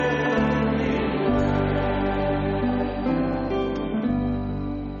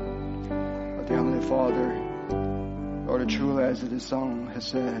as the song has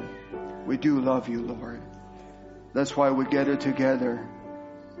said, we do love you, Lord. That's why we gather together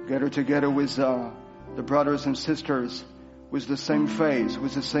with the brothers and sisters with the same faith,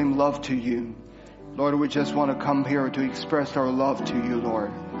 with the same love to you. Lord, we just want to come here to express our love to you,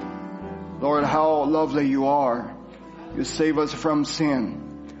 Lord. Lord, how lovely you are. You save us from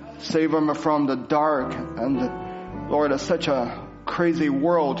sin. Save us from the dark. And Lord, such a crazy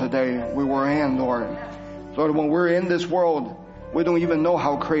world today we were in, Lord. Lord, when we're in this world, we don't even know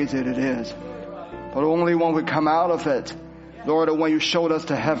how crazy it is. But only when we come out of it, Lord, when you showed us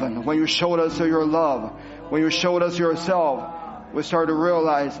to heaven, when you showed us your love, when you showed us yourself, we start to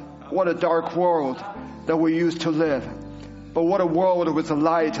realize what a dark world that we used to live. But what a world with the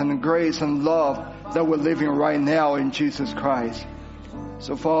light and grace and love that we're living right now in Jesus Christ.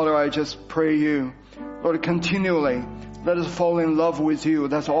 So Father, I just pray you, Lord, continually let us fall in love with you.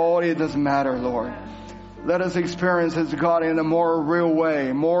 That's all it does matter, Lord. Let us experience as God in a more real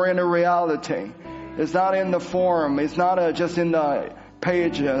way, more in a reality. It's not in the form. It's not just in the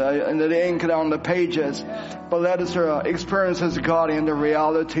page, in the ink on the pages. But let us experience as God in the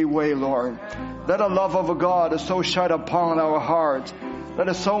reality way, Lord. Let the love of God so shine upon our hearts. Let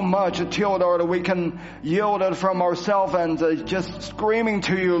us so much till, Lord, we can yield it from ourselves and just screaming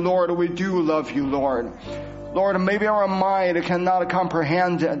to you, Lord, we do love you, Lord. Lord, maybe our mind cannot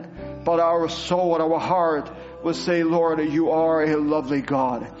comprehend it, but our soul and our heart will say, Lord, you are a lovely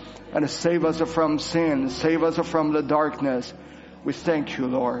God. And save us from sin. Save us from the darkness. We thank you,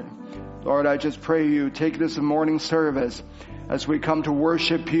 Lord. Lord, I just pray you take this morning service as we come to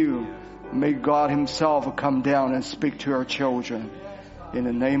worship you. May God himself come down and speak to our children. In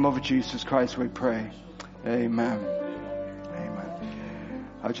the name of Jesus Christ we pray. Amen. Amen.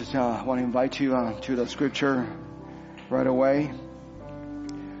 I just want to invite you to the scripture right away.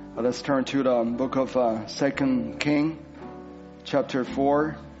 Let's turn to the book of 2 Kings, chapter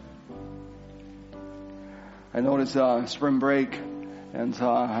 4. I know it's spring break and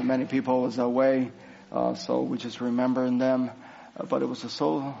many people was away, so we just remembering them. But it was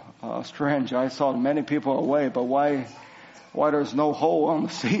so strange. I saw many people away, but why there's no hole on the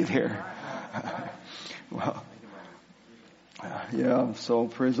seat here? Well, yeah, so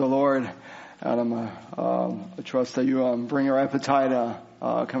praise the Lord. Adam, I trust that you bring your appetite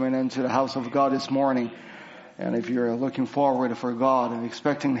coming into the house of God this morning. And if you're looking forward for God and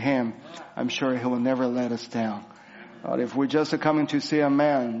expecting him, I'm sure he will never let us down. If we're just coming to see a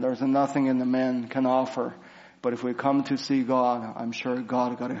man, there's nothing in the man can offer. But if we come to see God, I'm sure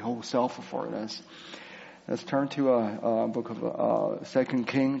God got a whole self for us. Let's turn to a book of 2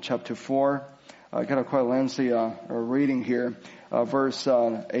 Kings, chapter 4. I got a quite lengthy reading here, verse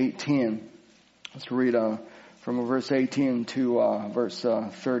 18. Let's read from verse 18 to verse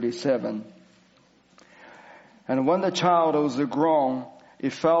 37. And when the child was grown,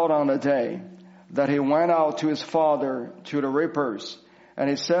 it fell on the day that he went out to his father to the reapers. And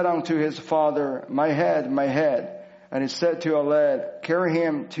he said unto his father, my head, my head. And he said to a lad, carry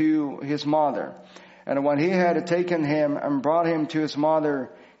him to his mother. And when he had taken him and brought him to his mother,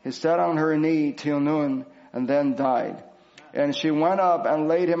 he sat on her knee till noon, and then died. And she went up and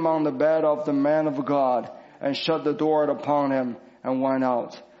laid him on the bed of the man of God, and shut the door upon him, and went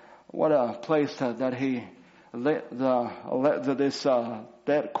out. What a place that he let this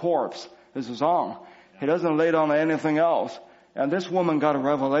dead corpse is on. He doesn't lay it on anything else. And this woman got a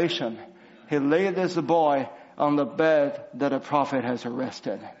revelation. He laid this boy on the bed that a prophet has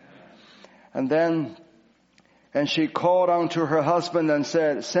arrested. And she called unto her husband and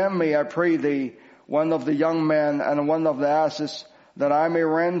said, send me, I pray thee, one of the young men and one of the asses, that I may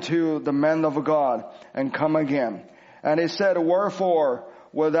run to the man of God and come again. And he said, wherefore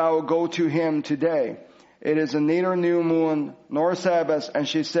wilt thou go to him today? It is neither new moon nor Sabbath. And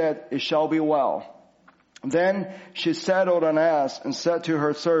she said, it shall be well. Then she saddled an ass and said to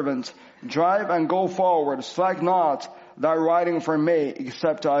her servants, drive and go forward, slack not thy riding for me,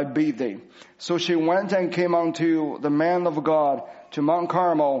 except I bid thee. So she went and came unto the man of God to Mount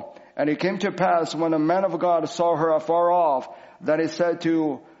Carmel. And it came to pass, when the man of God saw her afar off, that he said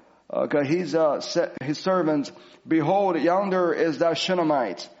to his servants, behold, yonder is that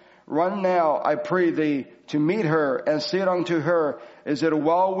Shunammite. Run now, I pray thee, to meet her, and say unto her, is it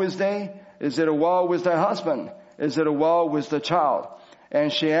well with thee? Is it well with thy husband? Is it well with the child?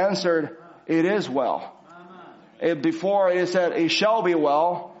 And she answered, it is well. Before it said, it shall be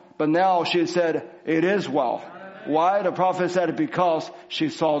well, but now she said, it is well. Why? The prophet said, because she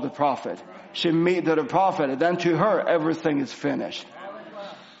saw the prophet. She met the prophet. Then to her, everything is finished.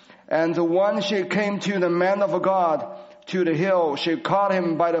 And when she came to the man of God, to the hill, she caught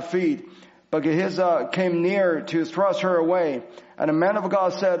him by the feet, But Gehazi came near to thrust her away. And the man of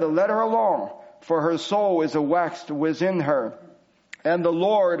God said, let her alone, for her soul is waxed within her. And the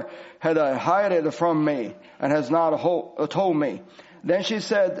Lord had hid it from me, and has not told me. Then she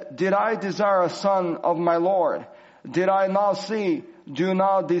said, did I desire a son of my Lord? Did I not see? Do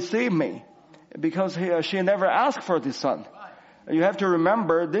not deceive me. Because she never asked for the son. You have to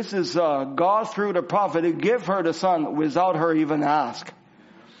remember, this is God through the prophet. He gave her the son without her even ask.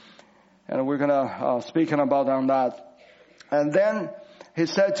 And we're going to speak about on that. And then he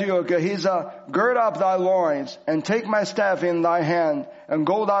said to Gehazi, gird up thy loins, and take my staff in thy hand, and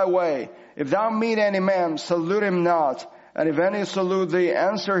go thy way. If thou meet any man, salute him not. And if any salute thee,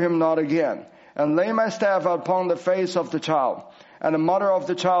 answer him not again. And lay my staff upon the face of the child. And the mother of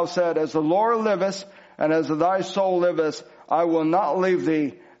the child said, as the Lord liveth, and as thy soul liveth, I will not leave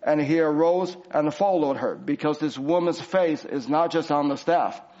thee. And he arose and followed her. Because this woman's faith is not just on the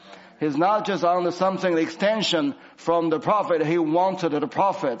staff. He's not just on the something extension from the prophet. He wanted the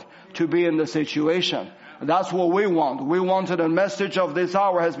prophet to be in the situation. That's what we want. We wanted the message of this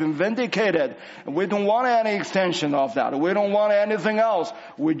hour has been vindicated. We don't want any extension of that. We don't want anything else.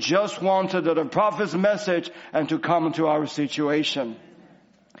 We just wanted the prophet's message and to come to our situation.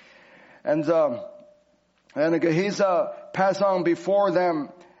 And Gehazi passed on before them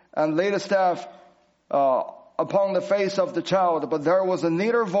and laid a staff upon the face of the child, but there was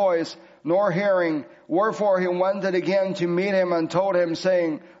neither voice nor hearing. Wherefore he went again to meet him and told him,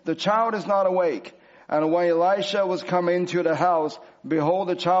 saying, the child is not awake. And when Elisha was come into the house, behold,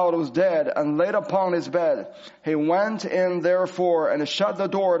 the child was dead and laid upon his bed. He went in therefore and shut the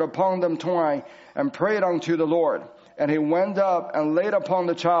door upon them twine and prayed unto the Lord. And he went up and laid upon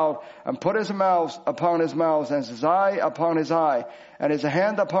the child and put his mouth upon his mouth and his eye upon his eye and his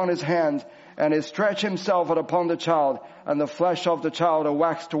hand upon his hand. And he stretched himself upon the child, and the flesh of the child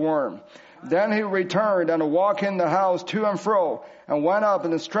waxed warm. Then he returned and walked in the house to and fro, and went up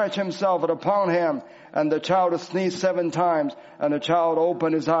and stretched himself upon him. And the child sneezed 7 times, and the child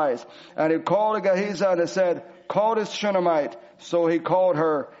opened his eyes. And he called Gehazi and said, call this Shunammite. So he called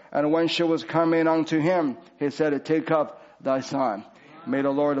her, and when she was coming unto him, he said, take up thy son. May the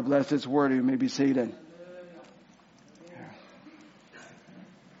Lord bless his word. You may be seated.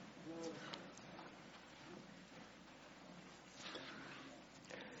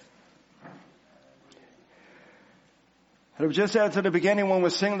 And we just said at the beginning when we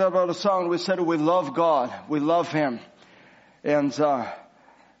sing about the song, we said we love God. We love Him. And,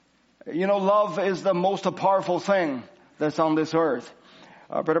 love is the most powerful thing that's on this earth.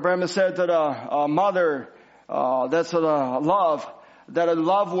 Brother Branham said that a mother, that's love, that a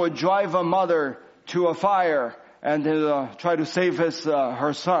love would drive a mother to a fire and try to save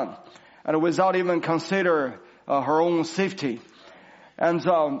her son. And without even consider her own safety. And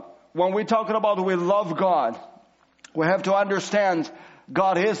when we're talking about we love God, we have to understand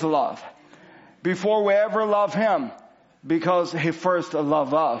God is love. Before we ever love Him, because He first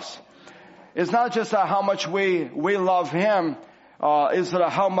loved us. It's not just how much we love Him, it's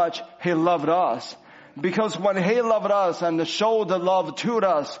how much He loved us. Because when He loved us and showed the love to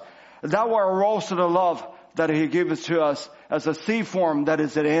us, that will arouse the love that He gives to us as a seed form that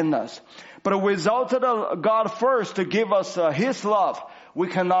is in us. But without God first to give us His love, we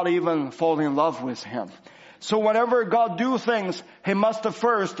cannot even fall in love with Him. So whenever God do things, He must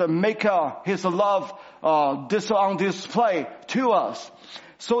first make His love on display to us.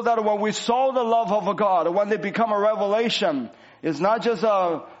 So that when we saw the love of God, when they become a revelation, it's not just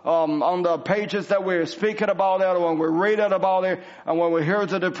on the pages that we're speaking about it, when we read it about it, and when we hear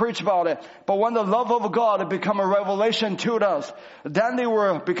it preach about it. But when the love of God become a revelation to us, then they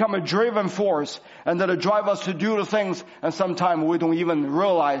will become a driven force, and that'll drive us to do the things, and sometimes we don't even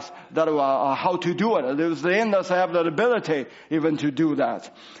realize that how to do it. It's in us have the ability even to do that.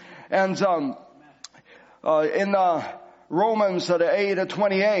 And in Romans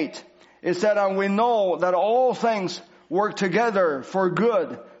 8:28, it said, and we know that all things work together for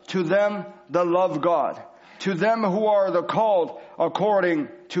good to them that love God, to them who are the called according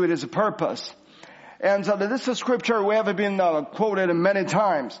to His purpose. And this is scripture we have been quoted many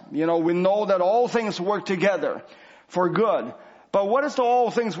times. We know that all things work together for good. But what is the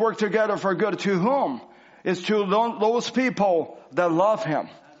all things work together for good? To whom? It's to those people that love Him.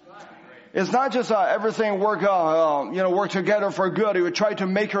 It's not just everything work together for good. You would try to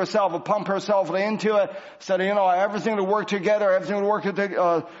make yourself, pump yourself into it. Said, everything to work together, everything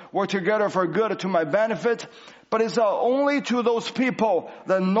to work together for good to my benefit. But it's only to those people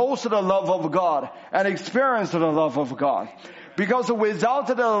that knows the love of God and experience the love of God. Because without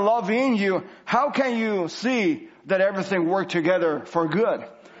the love in you, how can you see that everything work together for good?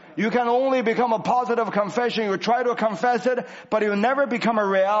 You can only become a positive confession. You try to confess it, but it will never become a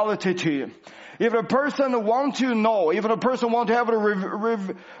reality to you. If a person wants to know, if a person wants to have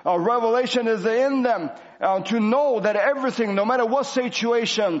a revelation is in them, to know that everything, no matter what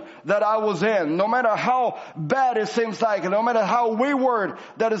situation that I was in, no matter how bad it seems like, no matter how wayward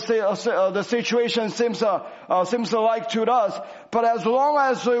that is, the situation seems like to us, but as long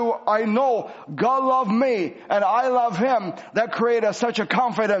as I know God loves me and I love Him, that creates such a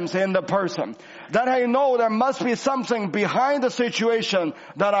confidence in the person. That I know there must be something behind the situation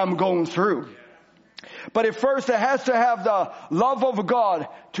that I'm going through. But at first it has to have the love of God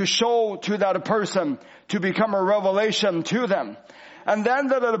to show to that person, to become a revelation to them. And then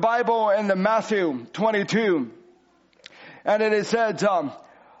the Bible in the Matthew 22, and it is said,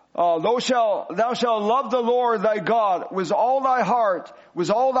 thou shalt love the Lord thy God with all thy heart,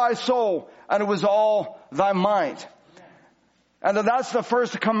 with all thy soul, and with all thy mind. And that's the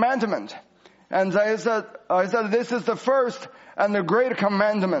first commandment. And I said this is the first and the great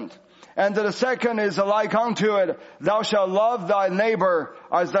commandment. And the second is like unto it, thou shalt love thy neighbor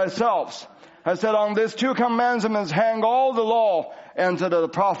as thyself. I said on these two commandments hang all the law and the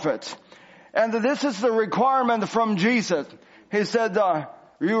prophets. And this is the requirement from Jesus. He said,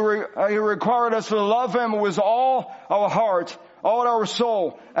 He required us to love Him with all our heart, all our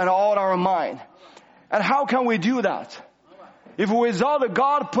soul, and all our mind. And how can we do that? If without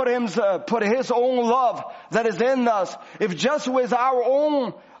God put His own love that is in us, if just with our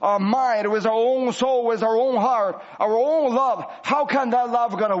own mind, with our own soul, with our own heart, our own love, how can that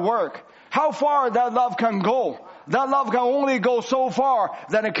love gonna work? How far that love can go? That love can only go so far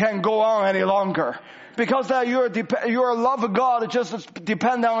that it can't go on any longer. Because that your love of God just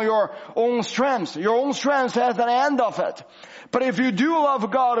depends on your own strength. Your own strength has an end of it. But if you do love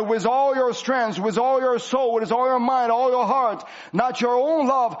God with all your strength, with all your soul, with all your mind, all your heart, not your own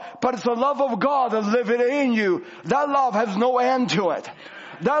love, but it's the love of God that lives in you, that love has no end to it.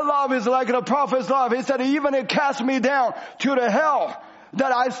 That love is like the prophet's love. He said, even it cast me down to the hell,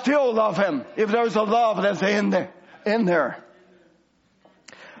 that I still love Him, if there's a love that's in there.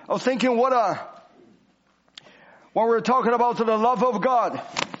 I was thinking when we're talking about the love of God,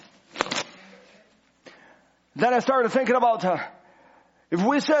 then I started thinking about if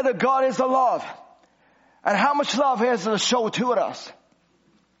we said that God is a love, and how much love He has to show to us.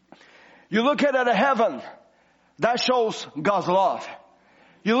 You look at heaven, that shows God's love.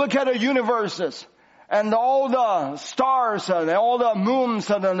 You look at the universes, and all the stars, and all the moons,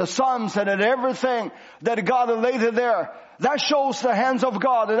 and the suns, and everything that God laid there, that shows the hands of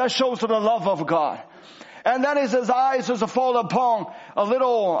God, and that shows the love of God. And then His eyes fall upon a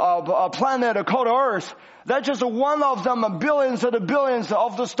little planet called Earth. That's just one of them, billions and billions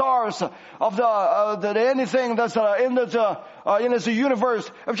of the stars, of anything that's in this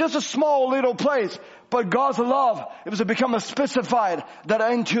universe. It's just a small little place. But God's love, it was become specified that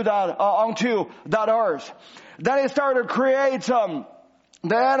onto that earth. Then He started to create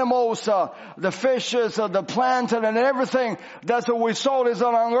the animals, the fishes, the plants, and everything that's what we saw is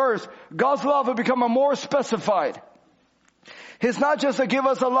on earth. God's love will become more specified. He's not just to give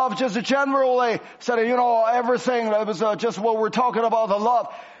us a love just generally, said, everything that was just what we're talking about, the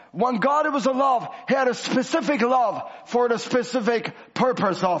love. When God was a love, He had a specific love for the specific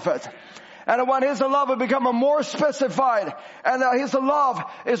purpose of it. And when His love will become more specified, and His love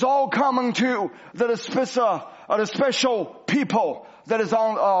is all coming to the special people that is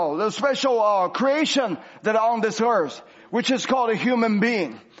on, the special creation that are on this earth, which is called a human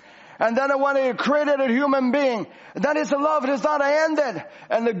being. And then when He created a human being, then His love is not ended.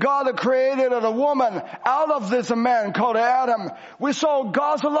 And the God created a woman out of this man called Adam. We saw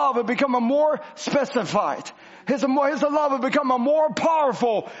God's love become more specified. His love become more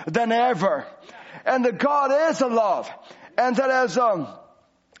powerful than ever. And the God is a love. And that as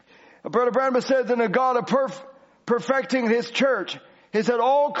Brother Branham said, that the God perfecting His church, He said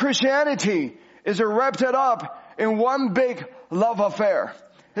all Christianity is wrapped up in one big love affair.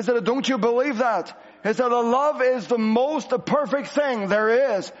 He said, don't you believe that? He said, love is the most perfect thing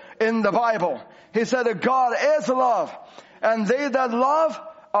there is in the Bible. He said that God is love, and they that love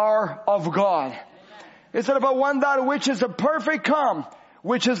are of God. He said, but when that which is a perfect come,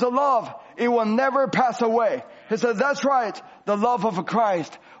 which is the love, it will never pass away. He said, that's right, the love of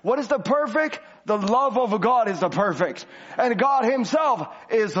Christ. What is the perfect? The love of God is the perfect. And God Himself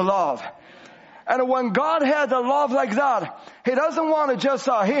is love. And when God had a love like that, He doesn't want to just,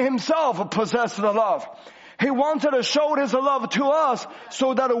 He Himself possess the love. He wanted to show His love to us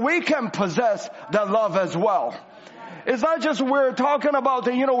so that we can possess that love as well. It's not just we're talking about,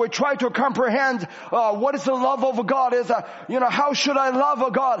 we try to comprehend what is the love of God. Is how should I love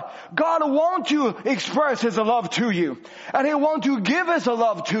a God? God wants to express His love to you. And He wants to give His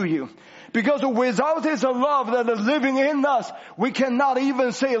love to you. Because without His love that is living in us, we cannot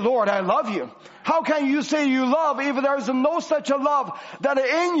even say, Lord, I love you. How can you say you love if there is no such a love that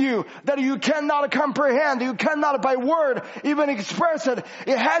in you that you cannot comprehend, you cannot by word even express it?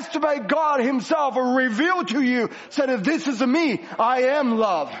 It has to be God Himself revealed to you, said that this is me, I am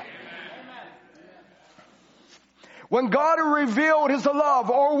love. When God revealed His love,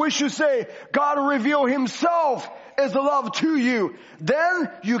 or we should say, God revealed Himself as love to you,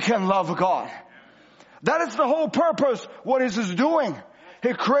 then you can love God. That is the whole purpose, what He is doing.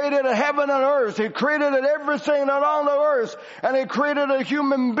 He created a heaven and earth. He created everything around the earth. And He created a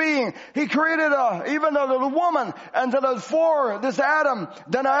human being. He created even a woman. And for this Adam,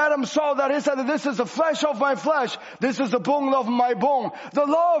 then Adam saw that, he said, this is the flesh of my flesh. This is the bone of my bone. The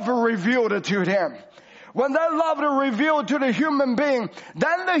love revealed it to them. When that love is revealed to the human being,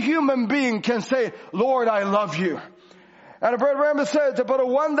 then the human being can say, Lord, I love you. And Brother Branham says, but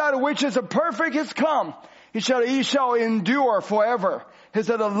when that which is perfect is come, he shall endure forever. He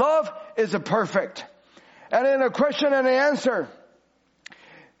said, the love is perfect. And in a question and an answer,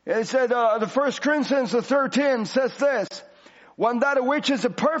 it said, the 1 Corinthians 13 says this, when that which is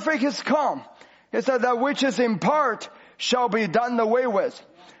perfect is come, he said, that which is in part shall be done away with.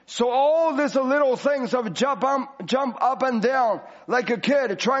 So all these little things of jump up and down like a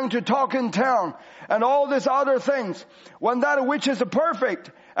kid trying to talk in town and all these other things, when that which is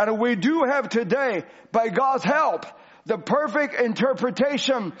perfect, and we do have today, by God's help, the perfect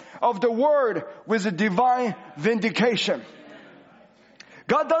interpretation of the Word with a divine vindication.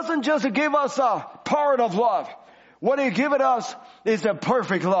 God doesn't just give us a part of love. What He gives us is a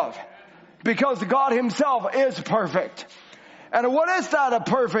perfect love. Because God Himself is perfect. And what is that a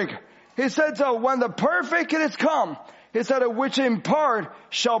perfect? He said, so when the perfect is come, He said, which in part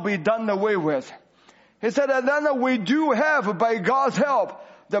shall be done away with. He said, and then we do have, by God's help,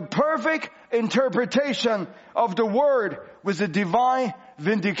 the perfect interpretation of the Word with the divine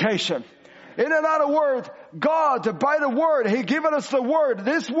vindication. In another word, God, by the Word, He given us the Word.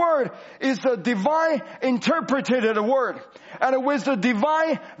 This Word is the divine interpreted Word. And with the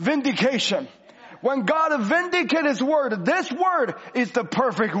divine vindication. When God vindicates His Word, this Word is the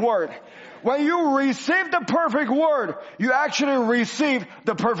perfect Word. When you receive the perfect Word, you actually receive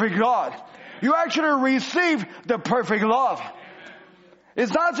the perfect God. You actually receive the perfect love.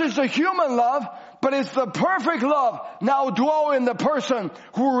 It's not just the human love, but it's the perfect love now dwell in the person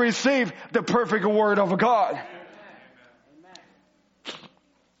who received the perfect Word of God.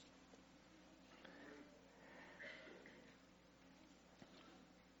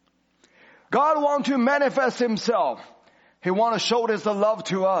 God wants to manifest Himself. He wants to show His love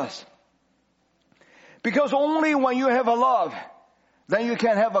to us. Because only when you have a love, then you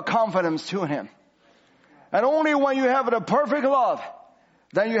can have a confidence to Him. And only when you have the perfect love,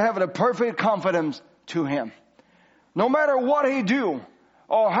 then you have the perfect confidence to Him. No matter what He do,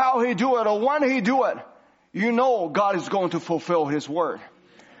 or how He do it, or when He do it, you know God is going to fulfill His Word.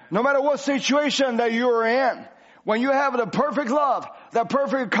 No matter what situation that you are in, when you have the perfect love, the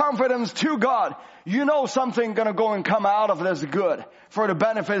perfect confidence to God, you know something gonna go and come out of this good for the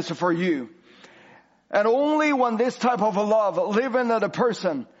benefits for you. And only when this type of a love live in the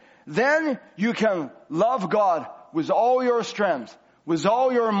person, then you can love God with all your strength, with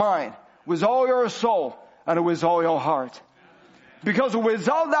all your mind, with all your soul, and with all your heart. Because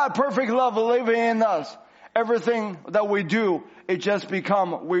without that perfect love living in us, everything that we do, it just we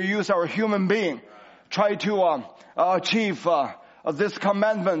use our human being, try to achieve this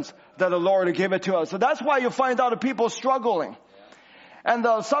commandments that the Lord gave it to us. So that's why you find out people struggling. And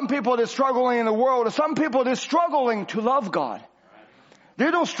some people they're struggling in the world. Some people they're struggling to love God. They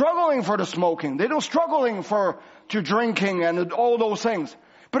don't struggling for the smoking. They don't struggling to drinking and all those things.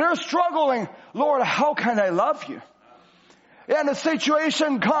 But they're struggling, Lord, how can I love you? And the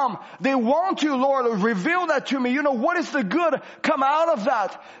situation come, they want to, Lord, reveal that to me. You know, what is the good come out of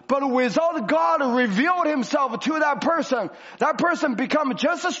that? But without God revealed Himself to that person become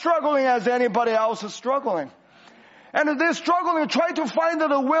just as struggling as anybody else is struggling. And they're struggling, try to find the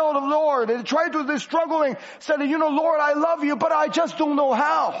will of the Lord. They're struggling, saying, you know, Lord, I love you, but I just don't know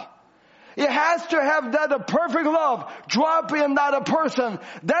how. It has to have that perfect love drop in that person.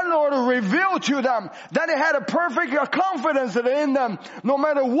 Then Lord reveal to them. Then it had a perfect confidence in them. No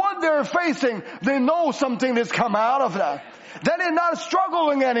matter what they're facing, they know something has come out of that. Then they're not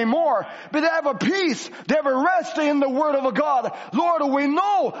struggling anymore, but they have a peace. They have a rest in the Word of God. Lord, we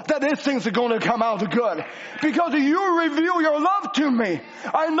know that these things are going to come out good because you reveal your love to me.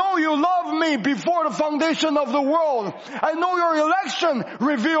 I know you love me before the foundation of the world. I know your election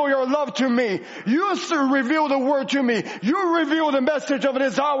reveal your love to me. You reveal the Word to me. You reveal the message of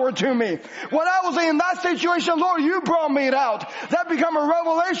this hour to me. When I was in that situation, Lord, you brought me out. That became a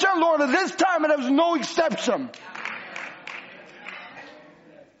revelation, Lord, at this time, and there's no exception.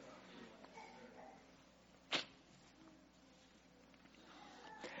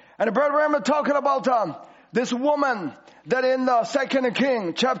 And Brother Ram talking about this woman that in 2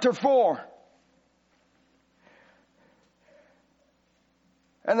 Kings chapter 4.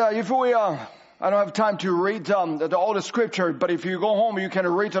 And if we, I don't have time to read all the scripture, but if you go home, you can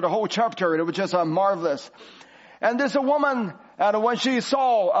read the whole chapter. It was just marvelous. And this woman, and when she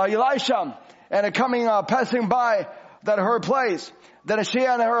saw Elisha and coming, passing by her place, that she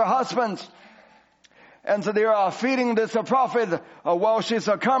and her husband, and so they are feeding this prophet while she's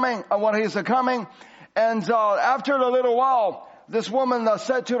coming, when he's coming. And after a little while, this woman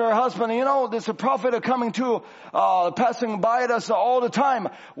said to her husband, you know, this prophet coming to, passing by us all the time.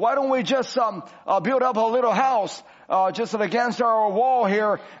 Why don't we just build up a little house just against our wall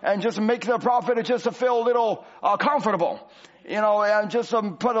here and just make the prophet just feel a little comfortable? You know, and just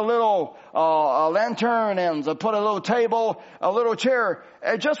put a little lantern and put a little table, a little chair.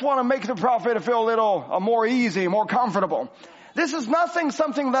 I just want to make the prophet feel a little more easy, more comfortable. This is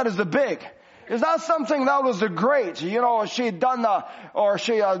something that is big. It's not something that was great. You know, she done or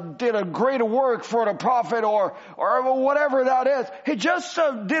she did a great work for the prophet or whatever that is. He just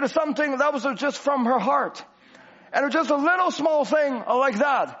did something that was just from her heart. And it was just a little small thing like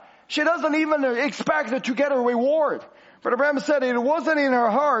that. She doesn't even expect to get a reward. But Abraham said it wasn't in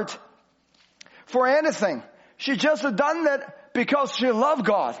her heart for anything. She just done it because she loved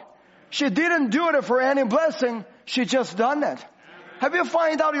God. She didn't do it for any blessing. She just done it. Have you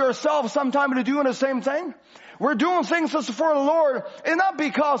find out yourself sometime to doing the same thing? We're doing things just for the Lord, and not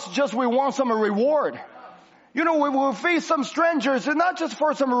because just we want some reward. You know, we will face some strangers, and not just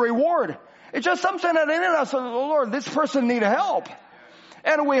for some reward. It's just something that in us, oh Lord, this person need help.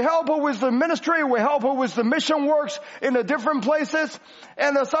 And we help her with the ministry, we help her with the mission works in the different places.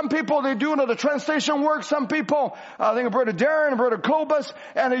 And some people, they do the translation work. Some people, I think Brother Darren, Brother Cobus,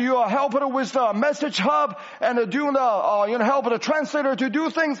 and you help her with the message hub and doing help the translator to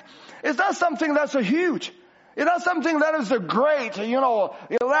do things. It's not something that's huge. It's not something that is great,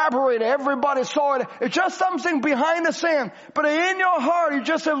 elaborate. Everybody saw it. It's just something behind the scene. But in your heart, you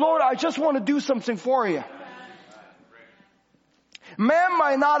just say, Lord, I just want to do something for you. Man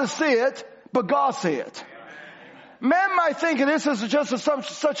might not see it, but God see it. Man might think this is just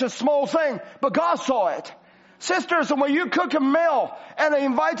such a small thing, but God saw it. Sisters, when you cook a meal and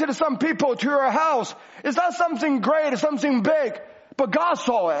invited some people to your house, it's not something great, it's something big, but God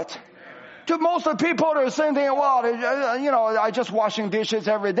saw it. To most of the people, they're saying, well, I just washing dishes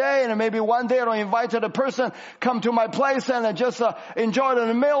every day, and maybe one day I'll invite a person come to my place and just enjoy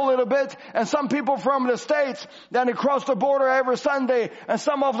the meal a little bit. And some people from the States, then they cross the border every Sunday, and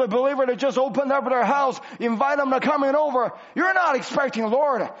some of the believers that just opened up their house, invite them to come in over. You're not expecting,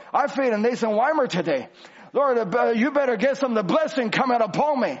 Lord, I feed Nathan Weimer today. Lord, you better get some of the blessing coming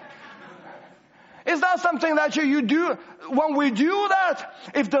upon me. It's not something that you do. When we do that,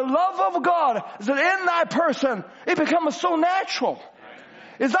 if the love of God is in that person, it becomes so natural.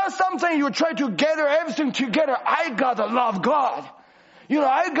 It's not something you try to gather everything together. I gotta love God.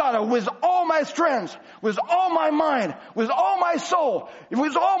 I gotta with all my strength, with all my mind, with all my soul,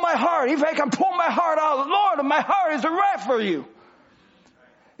 with all my heart. If I can pull my heart out, Lord, my heart is right for you.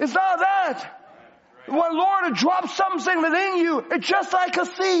 It's not that. When Lord drops something within you, it's just like a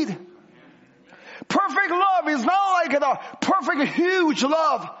seed. Perfect love is not like a perfect huge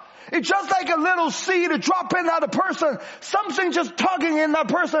love. It's just like a little seed to drop in that person. Something just tugging in that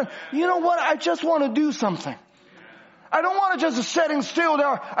person. You know what? I just want to do something. I don't want to just sitting still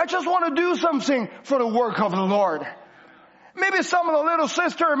there. I just want to do something for the work of the Lord. Maybe some of the little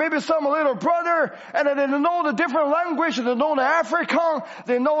sister, maybe some little brother, and they know the different language, they know the African,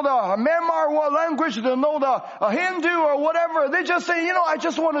 they know the Myanmar language, they know the Hindu or whatever. They just say, I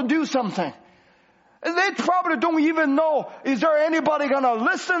just want to do something. And they probably don't even know, is there anybody going to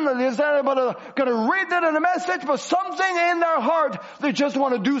listen? Is there anybody going to read it in the message? But something in their heart, they just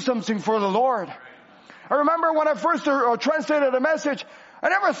want to do something for the Lord. I remember when I first translated a message, I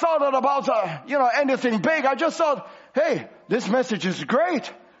never thought about, anything big. I just thought, hey, this message is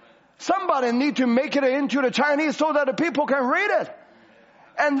great. Somebody need to make it into the Chinese so that the people can read it.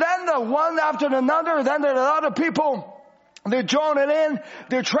 And then the one after another, then there are other people They joined it in.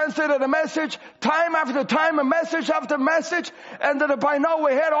 They translated the message time after time, a message after message. And then by now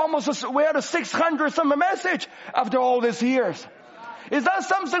we had a 600 some message after all these years. It's not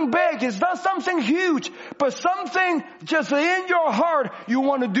something big. It's not something huge, but something just in your heart. You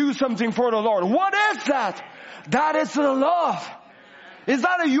want to do something for the Lord. What is that? That is the love. It's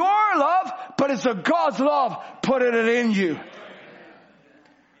not your love, but it's a God's love. Put it in you.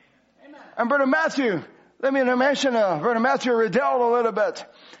 And Brother Matthew, let me mention Brother Matthew Riddell a little bit.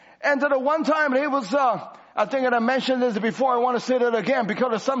 And the one time he was, I think I mentioned this before. I want to say that again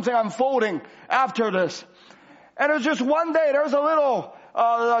because of something unfolding after this. And it was just one day. There was a little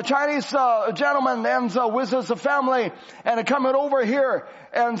Chinese gentleman and with his family, and coming over here,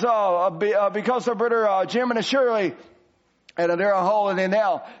 and because of Brother Jim and Shirley. And they're on holiday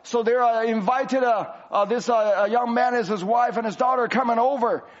now. So they're invited this young man and his wife and his daughter coming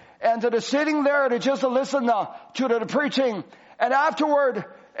over. And they're sitting there to just listen to the preaching. And afterward,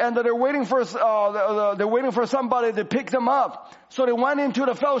 and they're waiting for somebody to pick them up. So they went into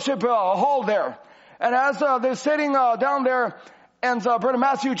the fellowship hall there. And as they're sitting down there, and Brother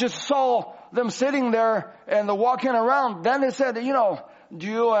Matthew just saw them sitting there and walking around. Then he said, do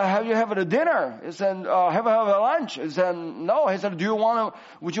you have a dinner? He said, have a lunch? He said, no. He said,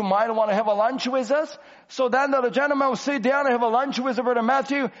 would you mind want to have a lunch with us? So then the gentleman would sit down and have a lunch with Brother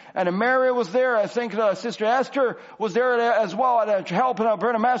Matthew, and Mary was there. I think Sister Esther was there as well, helping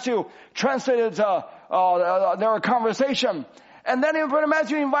Brother Matthew translate their conversation. And then Brother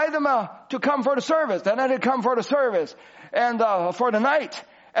Matthew invited them to come for the service. And then they come for the service and for the night.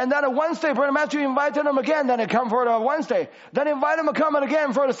 And then on Wednesday, Brother Matthew invited them again. Then they come for the Wednesday. Then he invited them to come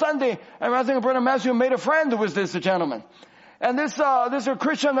again for the Sunday. And I think Brother Matthew made a friend with this gentleman. And this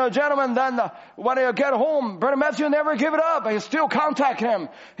Christian gentleman, then when they get home, Brother Matthew never give it up. He still contact him.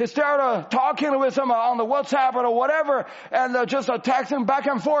 He started talking with him on the WhatsApp or whatever, and just texting back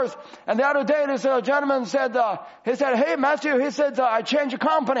and forth. And the other day, this gentleman said, hey Matthew, he said, I changed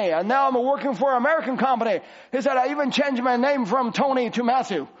company, and now I'm working for an American company. He said, I even changed my name from Tony to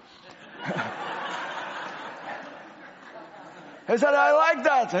Matthew. He said, I like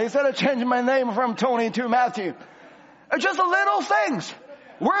that. He said, I changed my name from Tony to Matthew. Just little things.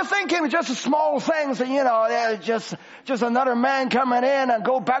 We're thinking just small things, just another man coming in and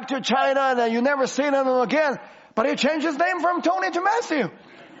go back to China and you never see him again. But he changed his name from Tony to Matthew.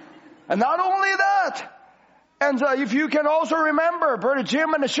 And not only that, and if you can also remember, Brother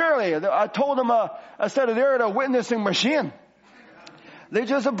Jim and Shirley, I told them, I said they're the witnessing machine. They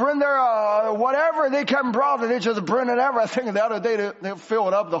just bring their, whatever they can bring, they just bring it ever. I think the other day they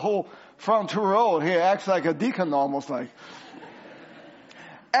filled up the whole front row. He acts like a deacon almost like.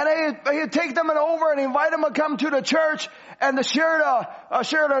 And he'd take them over and invite them to come to the church and to share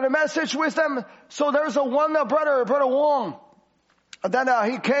the message with them. So there's one Brother Wong. Then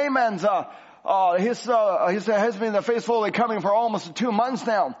he came and he has been faithfully coming for almost 2 months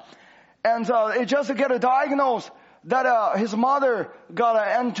now. And he just get a diagnosis that his mother got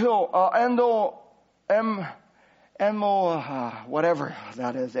whatever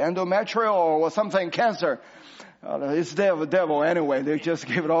that is, endometrial or something, cancer. It's the devil anyway. They just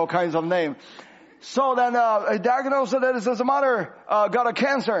give it all kinds of names. So then he diagnosed that his mother got a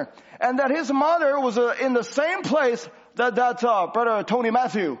cancer, and that his mother was in the same place that Brother Tony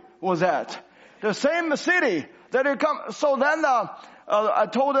Matthew was at, the same city that he come. So then I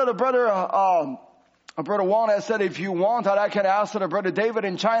told the Brother Wong, I said, if you want, I can ask Brother David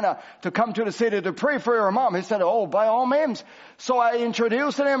in China to come to the city to pray for your mom. He said, oh, by all means. So I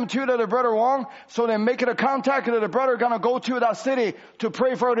introduced him to the Brother Wong. So they make it a contact that the brother gonna go to that city to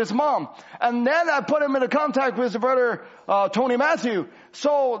pray for his mom. And then I put him in contact with the Brother Tony Matthew.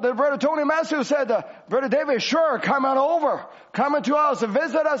 So the Brother Tony Matthew said, Brother David, sure, come on over. Come to us,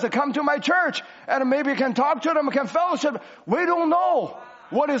 visit us, come to my church. And maybe you can talk to them, can fellowship. We don't know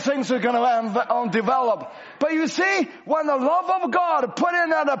what these things are going to develop. But you see, when the love of God put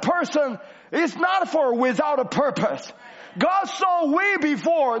in on a person, it's not for without a purpose. God saw way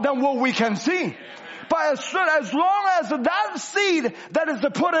before than what we can see. But as long as that seed that is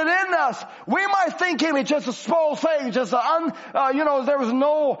to put it in us, we might think it's just a small thing, just there was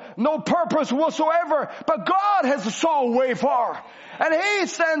no purpose whatsoever. But God has saw way far. And He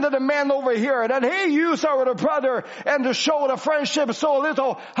sent the man over here, and He used our brother and to show the friendship, so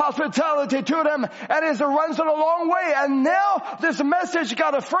little hospitality to them, and it runs it a long way. And now this message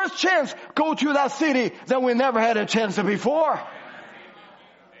got a first chance go to that city that we never had a chance before.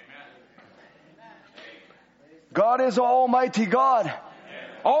 God is Almighty God.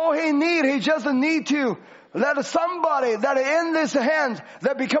 All He just need to let somebody that in this hand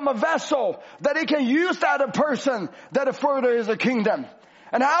that become a vessel, that he can use that person that further is the kingdom.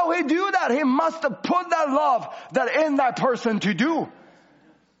 And how he do that? He must put that love that in that person to do.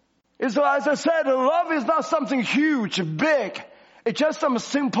 So as I said, love is not something huge, big. It's just some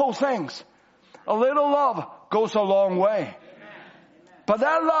simple things. A little love goes a long way. But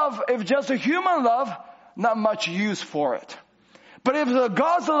that love, if just a human love, not much use for it. But if the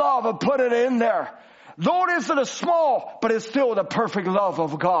God's love, put it in there. Though it is small, but it's still the perfect love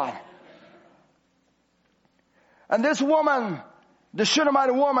of God. And this woman, the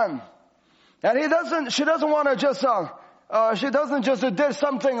Shunammite woman, and she doesn't want to just, she doesn't just did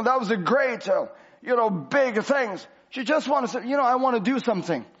something that was a great, big things. She just wants to say, I want to do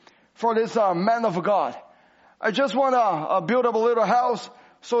something for this man of God. I just want to build up a little house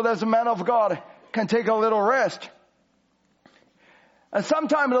so that the man of God can take a little rest. And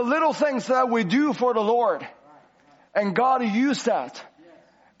sometimes the little things that we do for the Lord, and God used that.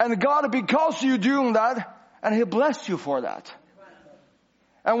 And God, because you're doing that, and He blessed you for that.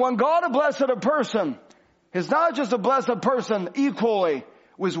 And when God blesses a person, He's not just a blessed person equally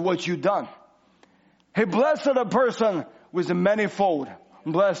with what you've done. He blessed a person with a manifold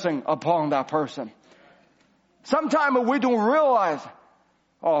blessing upon that person. Sometimes we don't realize,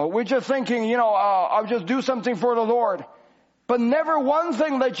 we're just thinking, I'll just do something for the Lord. But never one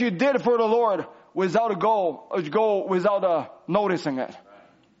thing that you did for the Lord without a goal without noticing it.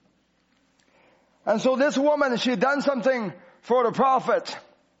 And so this woman, she done something for the prophet.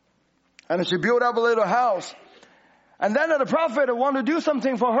 And she built up a little house. And then the prophet wanted to do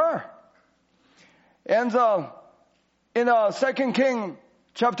something for her. And in 2 Kings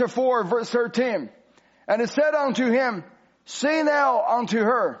chapter 4 verse 13. And it said unto him, say now unto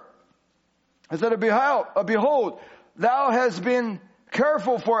her. He said, behold, thou hast been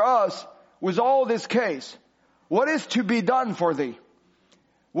careful for us with all this case. What is to be done for thee?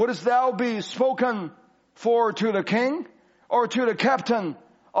 Wouldst thou be spoken for to the king or to the captain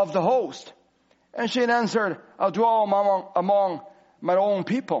of the host? And she answered, I'll dwell among my own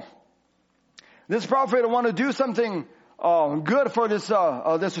people. This prophet wanted to do something good for this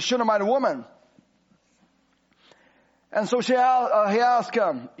Shunammite woman. And so he asked,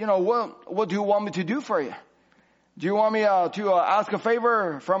 what do you want me to do for you? Do you want me to ask a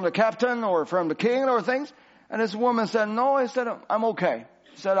favor from the captain or from the king or things? And this woman said, no. He said, I'm okay.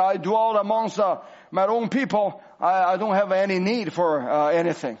 He said, I dwell amongst my own people. I don't have any need for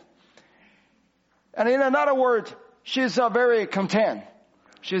anything. And in another word, she's very content.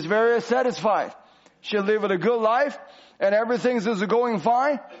 She's very satisfied. She lived a good life and everything is going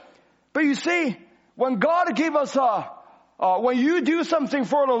fine. But you see, when God gave us when you do something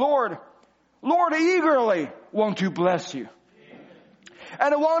for the Lord eagerly want to bless you.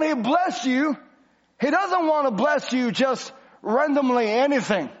 And when He bless you, He doesn't want to bless you just randomly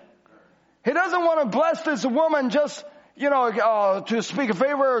anything. He doesn't want to bless this woman just, to speak a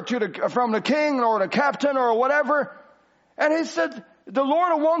favor from the king or the captain or whatever. And He said, the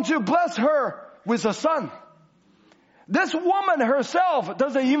Lord wants to bless her with a son. This woman herself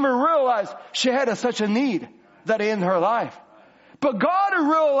doesn't even realize she had such a need that in her life. But God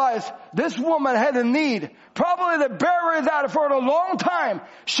realized this woman had a need. Probably they buried that for a long time.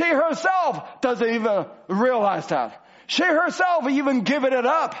 She herself doesn't even realize that. She herself even given it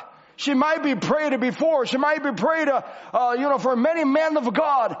up. She might be prayed before. She might be prayed, for many men of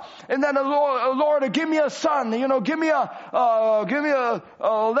God. And then the Lord, give me a son. Let me have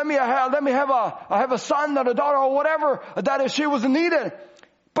a son or a daughter or whatever that if she was needed.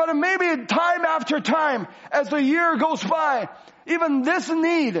 But maybe time after time, as the year goes by, even this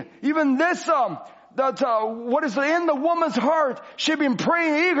need, even this, what is in the woman's heart, she's been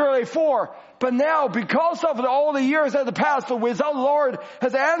praying eagerly for. But now, because of all the years that have passed, without the Lord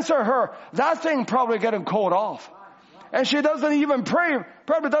has answered her, that thing probably getting cold off. And she doesn't even pray,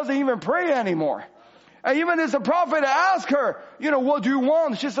 probably doesn't even pray anymore. And even as the prophet asked her, what do you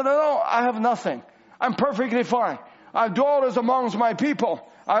want? She said, no, I have nothing. I'm perfectly fine. I dwell amongst my people.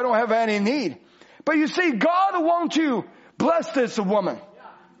 I don't have any need. But you see, God wants to bless this woman.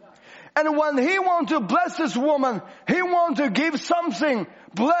 And when He wants to bless this woman, He wants to give something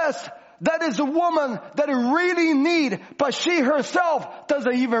blessed that is a woman that really need, but she herself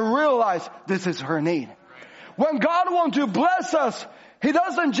doesn't even realize this is her need. When God wants to bless us, He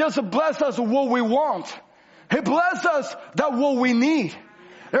doesn't just bless us what we want. He blesses us that what we need.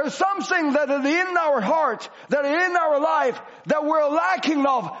 There's something that is in our heart, that is in our life, that we're lacking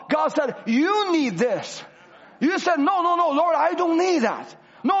of. God said, you need this. You said, no, Lord, I don't need that.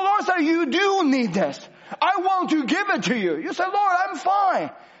 No, Lord said, you do need this. I want to give it to you. You said, Lord, I'm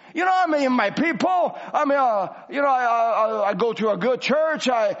fine. I'm in my people. I go to a good church.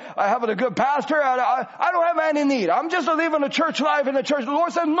 I have a good pastor. I don't have any need. I'm just living a church life in the church. The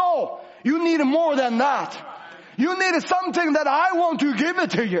Lord said, no, you need more than that. You need something that I want to give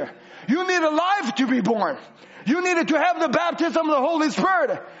it to you. You need a life to be born. You needed to have the baptism of the Holy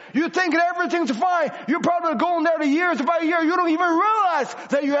Spirit. You think everything's fine. You're probably going there to years by year. You don't even realize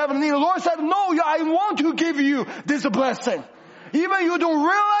that you have a need. The Lord said, no, I want to give you this blessing. Even you don't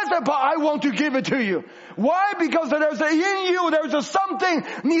realize it, but I want to give it to you. Why? Because there's in you, there's something,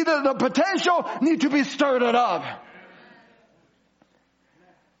 the potential need to be stirred up.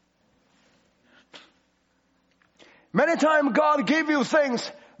 Many times God gave you things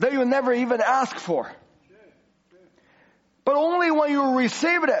that you never even asked for. But only when you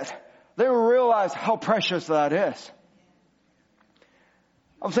received it, they will realize how precious that is.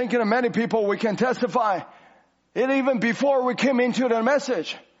 I'm thinking of many people we can testify. And even before we came into the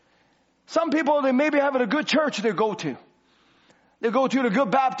message, some people, they maybe have a good church they go to. They go to the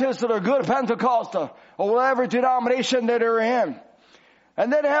good Baptist or the good Pentecostal or whatever denomination that they're in.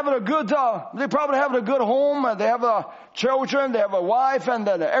 And then they have they probably have a good home, they have children, they have a wife, and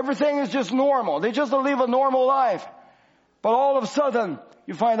everything is just normal. They just live a normal life. But all of a sudden,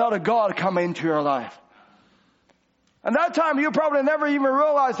 you find out that God come into your life. And that time, you probably never even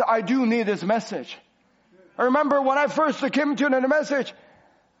realized, I do need this message. I remember when I first came to the message,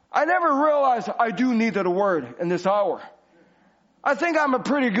 I never realized I do need the word in this hour. I think I'm a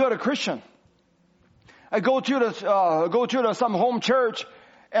pretty good Christian. I go to some home church,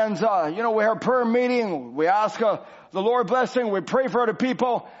 and we have prayer meeting. We ask the Lord blessing. We pray for the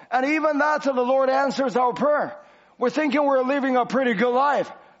people, and even that, the Lord answers our prayer. We're thinking we're living a pretty good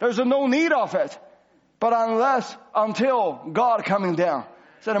life. There's no need of it, but until God coming down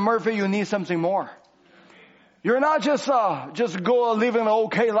said, Murphy, you need something more. You're not just living an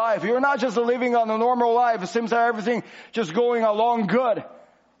okay life. You're not just living on a normal life. It seems like everything just going along good.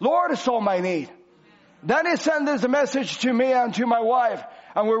 Lord saw my need. Then He sent this message to me and to my wife,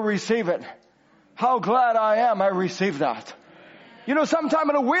 and we receive it. How glad I am I received that.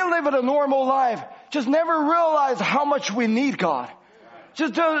 Sometimes we live in a normal life, just never realize how much we need God.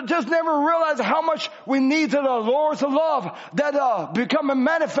 Just never realize how much we need the Lord's love that become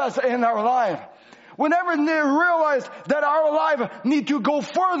manifest in our life. We never realize that our life need to go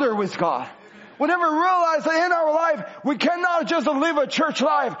further with God. We never realize that in our life, we cannot just live a church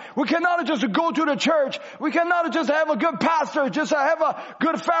life. We cannot just go to the church. We cannot just have a good pastor, just have a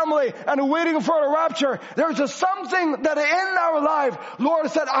good family and waiting for the rapture. There's just something that in our life, Lord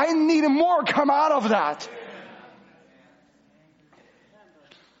said, I need more come out of that.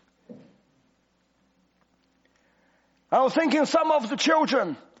 I was thinking some of the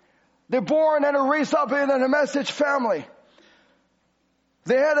children, they're born and raised up in a message family.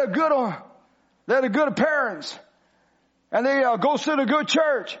 They had good parents. And they go to the good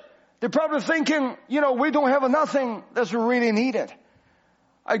church. They're probably thinking, we don't have nothing that's really needed.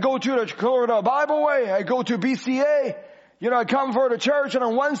 I go to the Bible Way. I go to BCA. I come for the church, and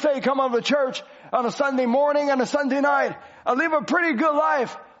on Wednesday I come out of the church on a Sunday morning and a Sunday night. I live a pretty good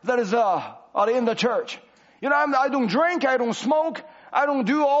life that is in the church. I don't drink, I don't smoke, I don't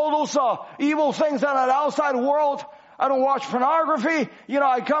do all those evil things in the outside world. I don't watch pornography.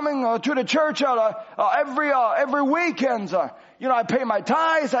 I come to the church every weekend. I pay my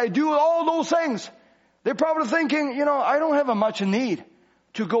tithes. I do all those things. They're probably thinking, I don't have much need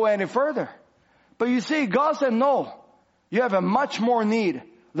to go any further. But you see, God said, no, you have a much more need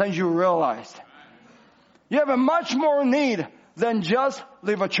than you realized. You have a much more need than just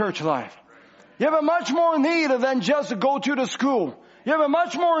live a church life. You have a much more need than just go to the school. You have a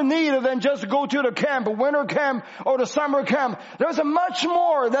much more need than just go to the camp, winter camp or the summer camp. There's a much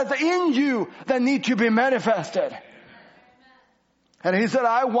more that's in you that need to be manifested. And He said,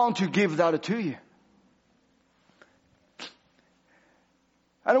 I want to give that to you.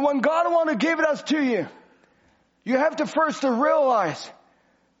 And when God wants to give that to you, you have to first realize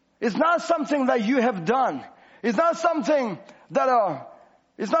it's not something that you have done. It's not something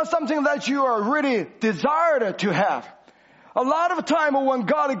that you are really desired to have. A lot of time when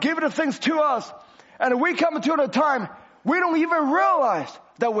God gives the things to us, and we come to the time, we don't even realize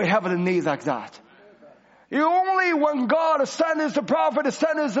that we have a need like that. Only when God sends the prophet,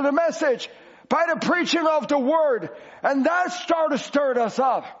 sends the message, by the preaching of the word, and that started to stir us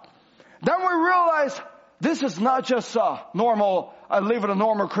up. Then we realize this is not just normal, I live a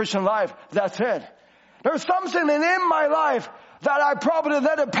normal Christian life, that's it. There's something in my life that I probably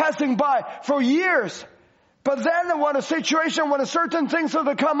let it passing by for years. But then when a certain things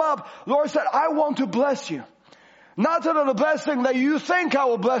have come up, Lord said, I want to bless you. Not to the blessing that you think I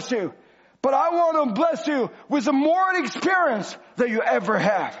will bless you, but I want to bless you with the more experience that you ever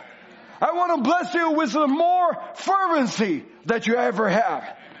have. I want to bless you with the more fervency that you ever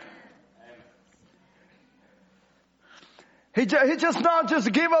have. He just not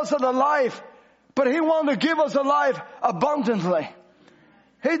just give us the life, but He want to give us a life abundantly.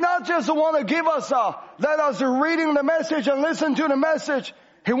 He not just want to give us let us reading the message and listen to the message.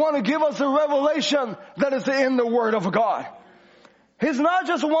 He want to give us a revelation that is in the Word of God. He's not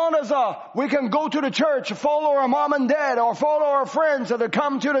just want us, we can go to the church, follow our mom and dad, or follow our friends that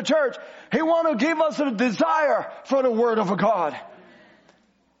come to the church. He want to give us a desire for the Word of God.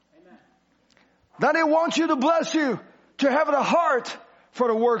 Amen. That He wants you to bless you, to have the heart for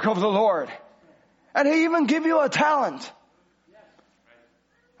the work of the Lord. And He even give you a talent.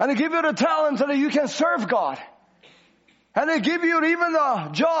 And He give you the talent so that you can serve God. And He give you even a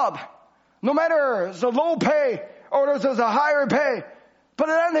job, no matter it's a low pay or there's a higher pay. But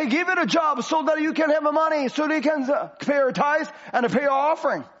then He give you a job so that you can have the money, so that you can pay your tithes and pay your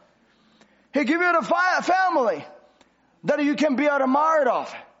offering. He give you the family that you can be admired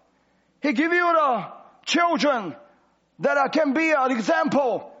of. He give you the children that can be an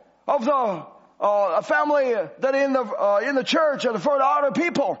example of a family that in the church and for the other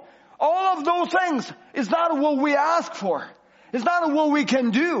people. All of those things is not what we ask for. It's not what we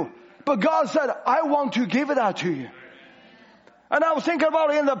can do. But God said, I want to give it out to you. And I was thinking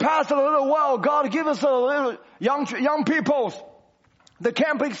about it in the past a little while. God give us a little young people the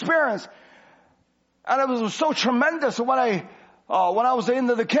camp experience. And it was so tremendous when I was in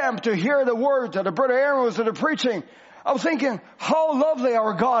the camp to hear the word that Brother Aaron was preaching. I was thinking how lovely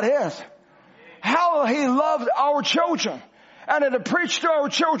our God is. How He loved our children. And to preach to our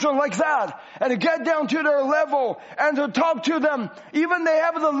children like that. And to get down to their level. And to talk to them. Even they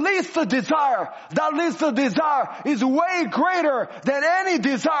have the least desire. That least desire is way greater than any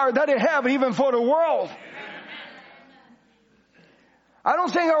desire that they have even for the world. I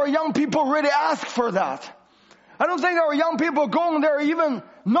don't think our young people really ask for that. I don't think our young people going there even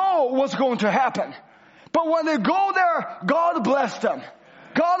know what's going to happen. But when they go there, God bless them.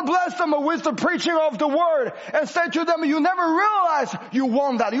 God bless them with the preaching of the word and said to them, you never realize you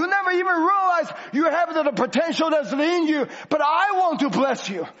want that. You never even realize you have the potential that's in you. But I want to bless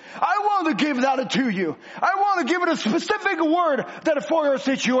you. I want to give that to you. I want to give it a specific word that for your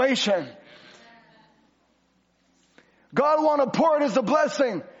situation. God wants to pour His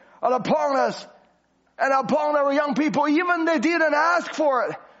blessing upon us and upon our young people. Even they didn't ask for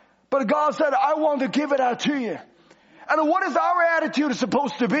it. But God said, I want to give it out to you. And what is our attitude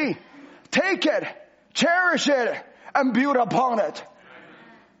supposed to be? Take it, cherish it, and build upon it.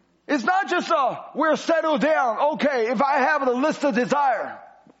 It's not just we're settled down. Okay, if I have the list of desire.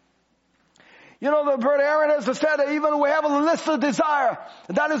 You know, the Brother Aaron has said that even we have a list of desire,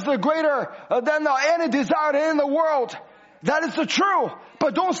 that is the greater than any desire in the world. That is the truth.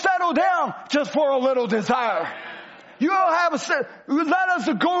 But don't settle down just for a little desire. You let us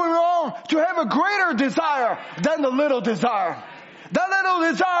going on to have a greater desire than the little desire. That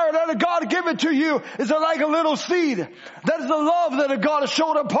little desire that God give it to you is like a little seed. That is the love that God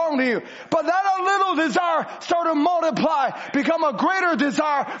showed upon you. But that little desire start to multiply, become a greater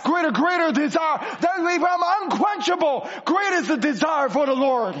desire, greater desire. Then we become unquenchable. Great is the desire for the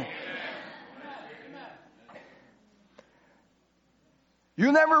Lord.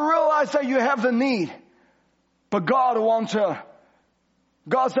 You never realize that you have the need. But God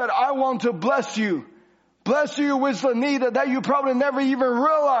said, I want to bless you. Bless you with the need that you probably never even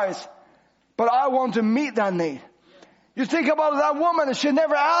realize. But I want to meet that need. You think about that woman, she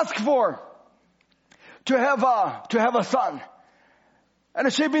never asked for to have a son.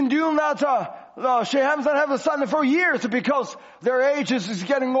 And she's been doing that, she hasn't had a son for years because their age is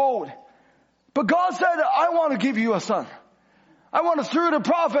getting old. But God said, I want to give you a son. I want to, through the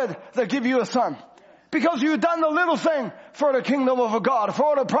prophet, that give you a son. Because you've done the little thing for the kingdom of God,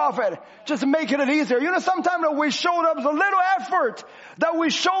 for the prophet, just making it easier. You know, sometimes we showed up the little effort that we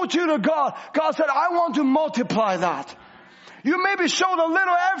show to the God. God said, I want to multiply that. You maybe showed a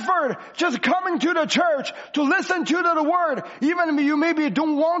little effort just coming to the church to listen to the word. Even you maybe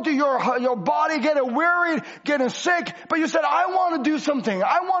don't want to your body getting wearied, getting sick, but you said, I want to do something.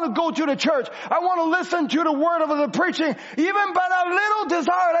 I want to go to the church. I want to listen to the word of the preaching. Even by that little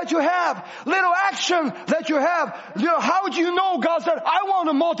desire that you have, little action that you have, how do you know? God said, I want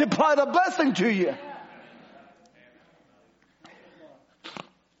to multiply the blessing to you.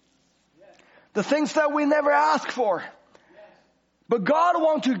 The things that we never ask for. But God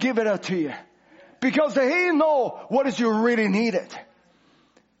wants to give it up to you. Because He knows what is you really needed.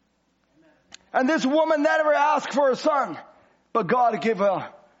 And this woman never asked for a son, but God gave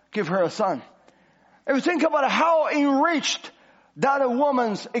her a son. If you think about how enriched that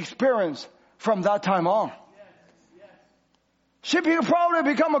woman's experience from that time on. She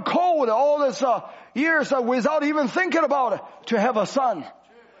probably become a cold all this years without even thinking about it to have a son.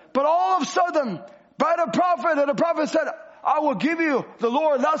 But all of a sudden, by the prophet said, I will give you the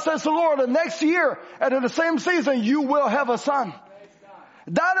Lord, that says the Lord, the next year, and in the same season, you will have a son.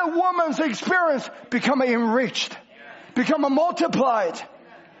 That woman's experience become enriched, become multiplied.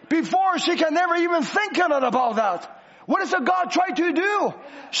 Before she can never even think about that. What does God try to do?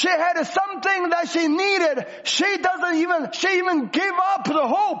 She had something that she needed. She even gave up the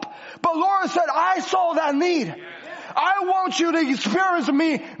hope. But Lord said, I saw that need. I want you to experience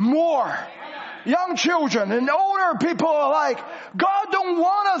me more. Young children and older people alike, God don't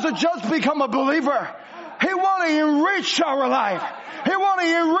want us to just become a believer. He wants to enrich our life. He wants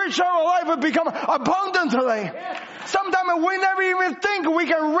to enrich our life and become abundantly. Sometimes we never even think we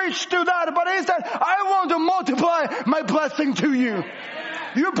can reach to that. But He said, I want to multiply my blessing to you.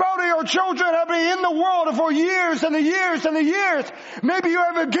 You probably, your children have been in the world for years and years and years. Maybe you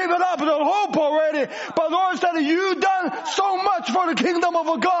haven't given up the hope already. But Lord said, you've done so much for the kingdom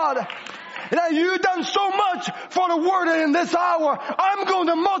of God. And you've done so much for the word in this hour. I'm going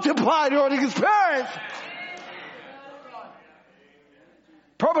to multiply your experience.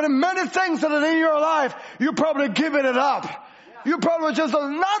 Probably many things that are in your life, you're probably giving it up. You probably just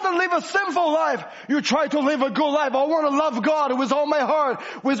not to live a sinful life. You try to live a good life. I want to love God with all my heart,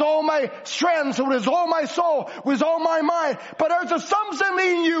 with all my strength, with all my soul, with all my mind. But there's something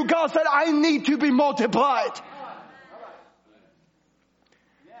in you, God said, I need to be multiplied.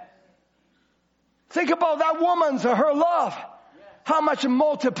 Think about that woman's, her love. How much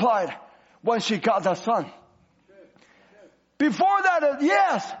multiplied when she got that son. Before that,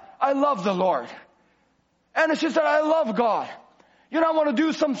 yes, I love the Lord. And she said, I love God. You know, I want to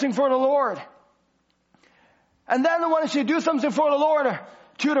do something for the Lord. And then when she do something for the Lord,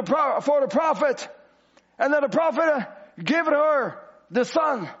 for the prophet, and then the prophet gave her the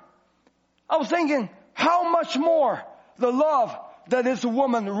son. I was thinking, how much more the love that this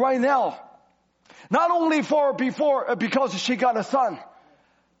woman right now, not only because she got a son,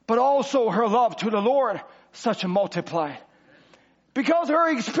 but also her love to the Lord, such multiplied. Because her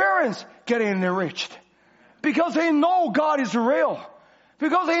experience getting enriched. Because they know God is real.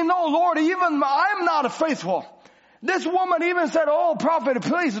 Because they know, Lord, even I'm not faithful. This woman even said, oh, prophet,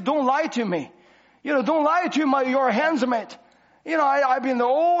 please don't lie to me. You know, don't lie to your handsmate. You know, I've been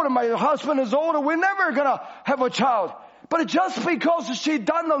old and my husband is older. We're never going to have a child. But just because she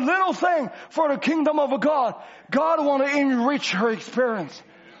done a little thing for the kingdom of God, God want to enrich her experience.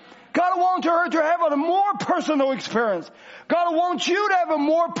 God wants her to have a more personal experience. God wants you to have a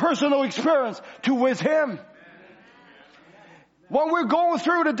more personal experience with Him. When we're going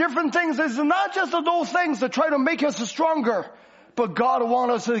through the different things, it's not just those things that try to make us stronger, but God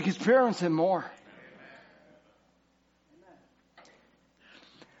wants us to experience Him more.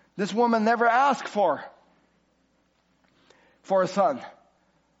 This woman never asked for a son,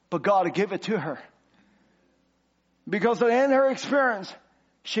 but God gave it to her. Because in her experience,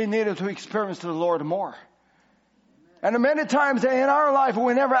 she needed to experience the Lord more. And many times in our life,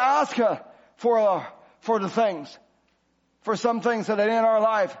 we never ask for the things, for some things that are in our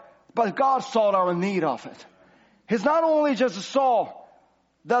life, but God saw our need of it. He's not only just saw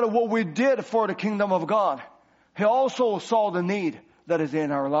that what we did for the kingdom of God, He also saw the need that is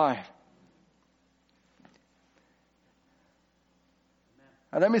in our life.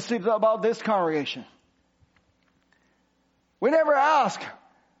 And let me speak about this congregation. We never ask,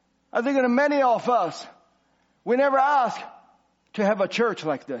 I think in many of us, we never ask to have a church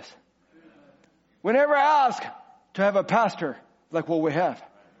like this. We never ask to have a pastor like what we have.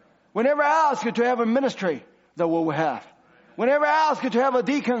 We never ask to have a ministry like what we have. We never ask to have a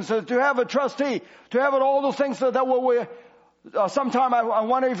deacon, to have a trustee, to have all those things that what we, sometimes I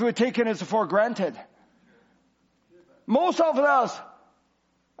wonder if we're taking it for granted. Most of us,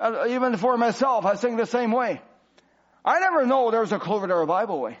 even for myself, I think the same way. I never know there's a Cloverdale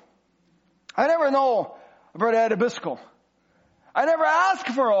Bible way. I never know Brother Ed Biscoe. I never ask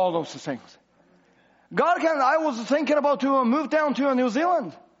for all those things. I was thinking about to move down to New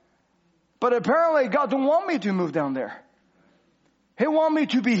Zealand. But apparently God don't want me to move down there. He want me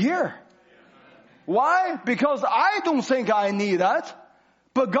to be here. Why? Because I don't think I need that.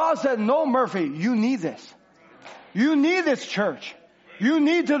 But God said, no, Murphy, you need this. You need this church. You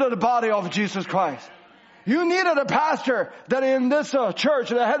need the body of Jesus Christ. You needed a pastor that in this church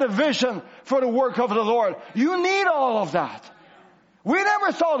that had a vision for the work of the Lord. You need all of that. We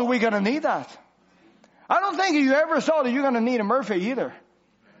never saw that we're going to need that. I don't think you ever saw that you're going to need a Murphy either.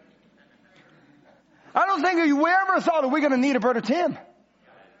 I don't think we ever thought that we're going to need a Brother Tim.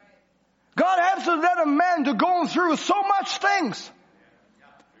 God has to let a man to go through so much things.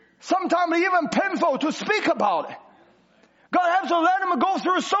 Sometimes even painful to speak about it. God has to let him go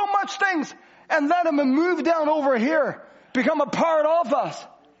through so much things and let him move down over here, become a part of us.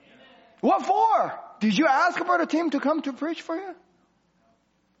 What for? Did you ask Brother Tim to come to preach for you?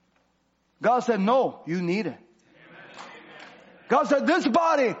 God said, no, you need it. God said, this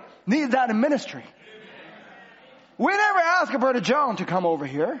body needs that in ministry. We never asked Brother John to come over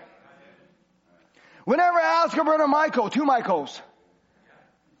here. We never asked Brother Michael, 2 Michaels.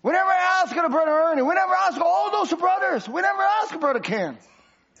 We never asked Brother Ernie. We never asked all those brothers. We never asked Brother Ken.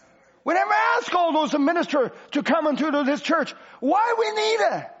 We never asked all those ministers to come into this church. Why we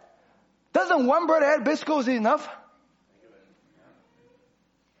need it? Doesn't one brother Ed Biscoe enough?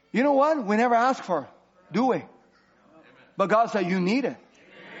 You know what? We never ask for it, do we? But God said, you need it.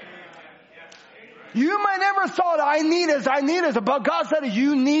 You might never thought, I need it, but God said,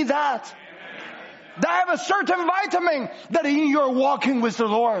 you need that. That have a certain vitamin that you're walking with the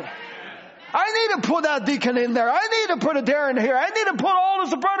Lord. I need to put that deacon in there. I need to put a Darren here. I need to put all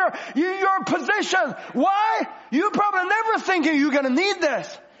this brother in your position. Why? You probably never thinking you're going to need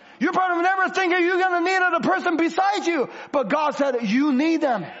this. You're probably never thinking you're going to need the person beside you. But God said you need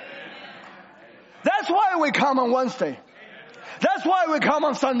them. That's why we come on Wednesday. That's why we come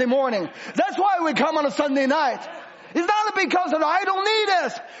on Sunday morning. That's why we come on a Sunday night. It's not because that I don't need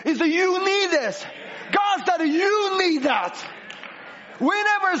this. It's that you need this. God said you need that. We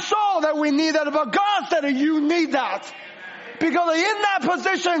never saw that we need that, but God said you need that. Because in that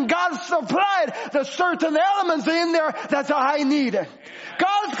position, God supplied the certain elements in there that I need.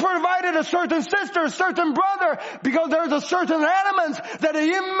 God's provided a certain sister, a certain brother, because there's a certain elements that are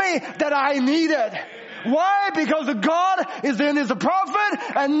in me that I needed. Why? Because God is in His prophet,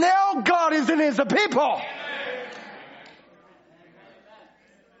 and now God is in His people.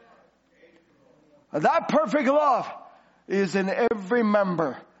 That perfect love is in every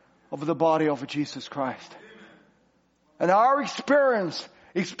member of the body of Jesus Christ. And our experience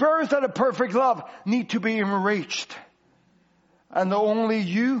of the perfect love need to be enriched. And only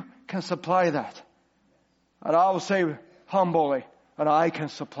you can supply that. And I will say humbly, and I can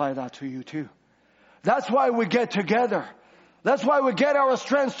supply that to you too. That's why we get together. That's why we get our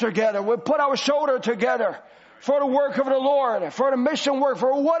strength together. We put our shoulder together for the work of the Lord, for the mission work,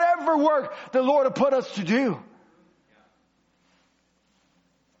 for whatever work the Lord has put us to do.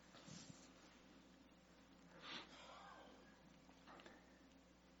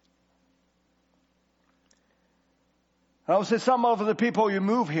 I would say some of the people you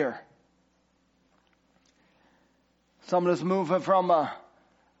move here. Some of us move from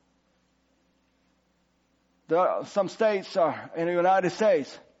some states in the United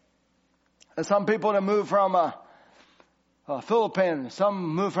States. And some people that move from Philippines.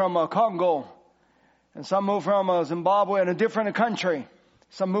 Some move from Congo. And some move from Zimbabwe in a different country.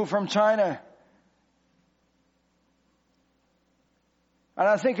 Some move from China. And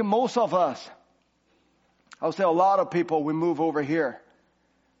I think most of us, I would say a lot of people, we move over here.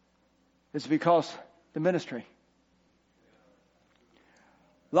 It's because the ministry.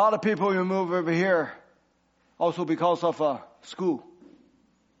 A lot of people we move over here also because of school.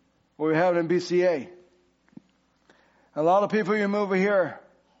 We have it in BCA. A lot of people you move over here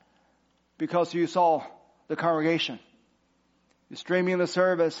because you saw the congregation. You're streaming the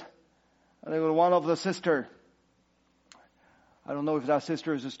service. I think one of the sister, I don't know if that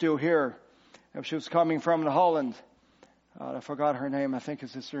sister is still here. If she was coming from the Holland, I forgot her name. I think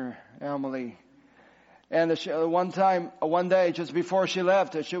it's Sister Emily. And one day, just before she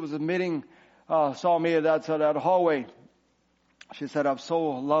left, she was admitting, saw me at that hallway. She said, "I've so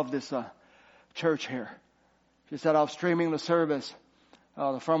loved this church here." She said, "I'm streaming the service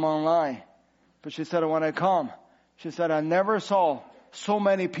from online." But she said, "When I come," she said, "I never saw so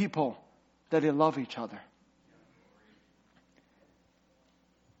many people that they love each other."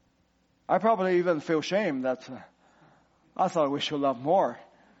 I probably even feel shame that I thought we should love more.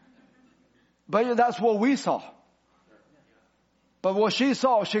 But that's what we saw. But what she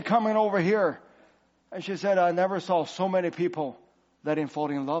saw, she coming over here, and she said, "I never saw so many people that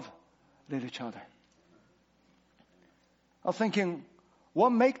fall in love with each other." I was thinking,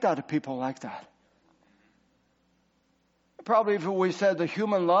 what make that people like that? Probably if we said the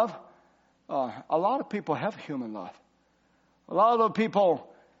human love, a lot of people have human love. A lot of people,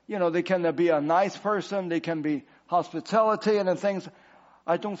 they can be a nice person, they can be hospitality and things.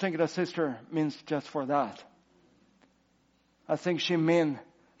 I don't think the sister means just for that. I think she meant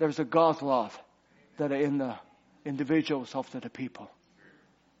there's a God's love that are in the individuals of the people.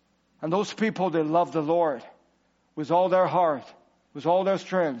 And those people, they love the Lord with all their heart, with all their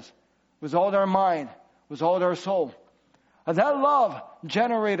strength, with all their mind, with all their soul. And that love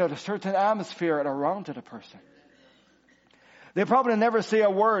generated a certain atmosphere around the person. They probably never say a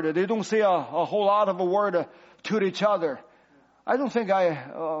word. They don't say a whole lot of a word to each other. I don't think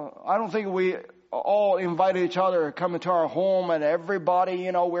we all invite each other, come into our home, and everybody,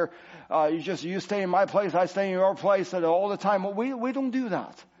 you stay in my place, I stay in your place, and all the time. We don't do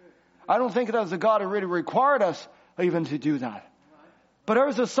that. I don't think that God really required us even to do that. But there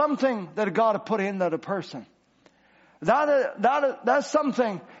is something that God put in that person. That's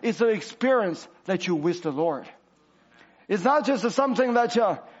something. It's an experience that you with the Lord. It's not just something that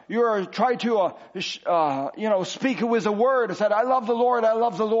you are trying to speak with a word. Said, I love the Lord, I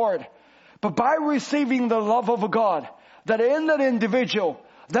love the Lord. But by receiving the love of God, that in that individual,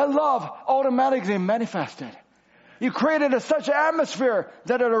 that love automatically manifested. You created such an atmosphere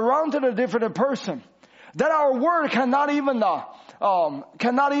that it around a different person, that our word cannot even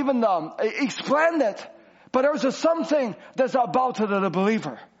explain it. But there's something that's about the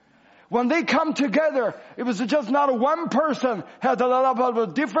believer. When they come together, it was just not one person had the love of a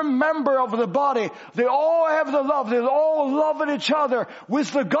different member of the body. They all have the love. They all love each other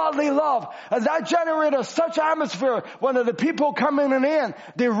with the godly love. And that generated such atmosphere when the people coming in,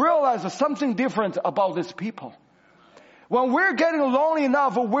 they realize there's something different about these people. When we're getting lonely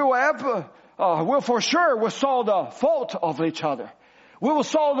enough, we'll for sure we'll solve the fault of each other. We will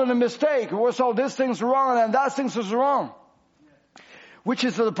solve the mistake. We will solve this thing's wrong and that thing's is wrong. Which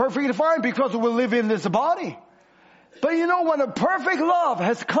is perfectly fine because we live in this body. But when a perfect love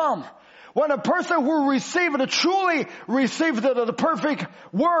has come, when a person who truly received the perfect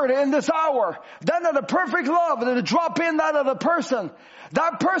word in this hour, then the perfect love that drop in that other person,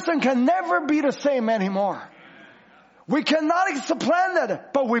 that person can never be the same anymore. We cannot explain it,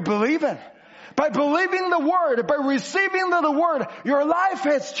 but we believe it. By believing the word, by receiving the word, your life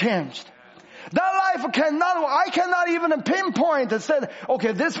has changed. That life I cannot even pinpoint and say,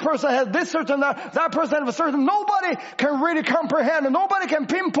 okay, this person has this certain, that person has a certain. Nobody can really comprehend and nobody can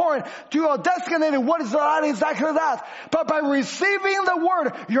pinpoint to a designated what is that exactly that. But by receiving the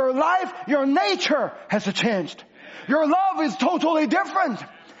word, your life, your nature has changed. Your love is totally different.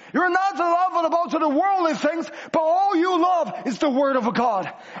 You're not loving about the worldly things, but all you love is the word of God.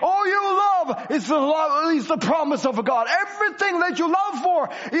 All you love is the promise of God. Everything that you love for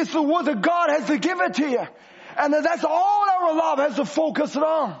is what God has to give it to you. And that's all our love has to focus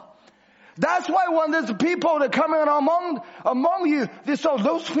on. That's why when there's people that come in among you, they say,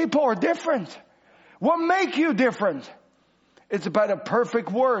 those people are different. What makes you different? It's by the perfect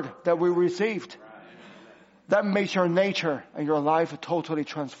word that we received. That makes your nature and your life totally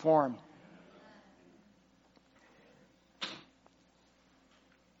transformed.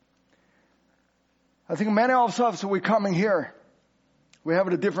 I think many of us, we coming here, we have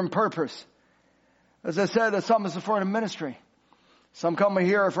a different purpose. As I said, some is for the ministry. Some come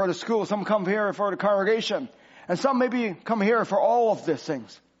here for the school. Some come here for the congregation. And some maybe come here for all of these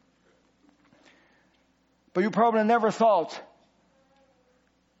things. But you probably never thought.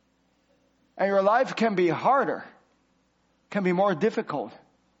 And your life can be harder, can be more difficult.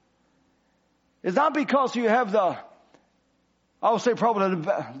 It's not because you have I would say probably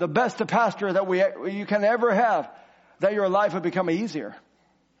the best pastor that you can ever have, that your life will become easier.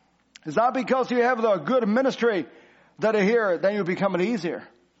 It's not because you have the good ministry that are here, then you become easier.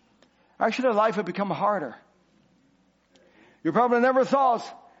 Actually, life will become harder. You probably never thought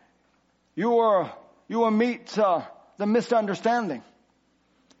you will meet the misunderstanding.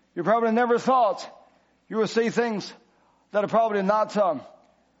 You probably never thought you would say things that are probably not,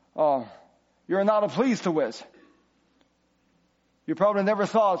 you're not pleased with. You probably never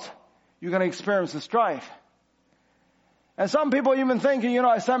thought you're going to experience the strife. And some people even thinking,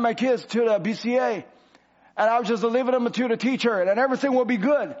 I send my kids to the BCA and I'll just deliver them to the teacher and everything will be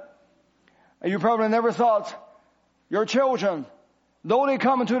good. And you probably never thought your children, though they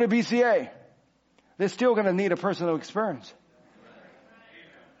come into the BCA, they're still going to need a personal experience.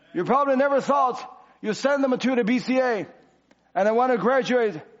 You probably never thought you send them to the BCA and they want to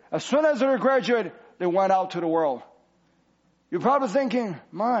graduate. As soon as they graduate, they went out to the world. You're probably thinking,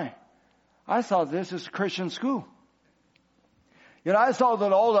 I thought this is a Christian school. I thought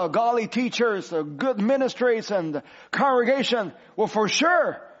that all the godly teachers, the good ministries and the congregation will for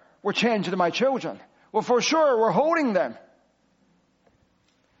sure were changing my children. Well, for sure we're holding them.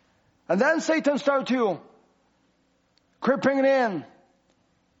 And then Satan started to creeping in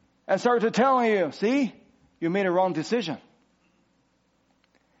and started telling you, see, you made a wrong decision.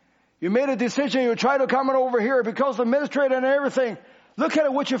 You made a decision, you try to come over here because the administrator and everything. Look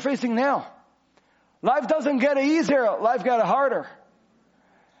at what you're facing now. Life doesn't get easier, life gets harder.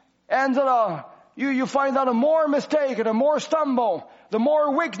 And you find out the more mistake, the more stumble, the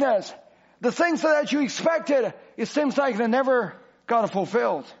more weakness. The things that you expected, it seems like they never got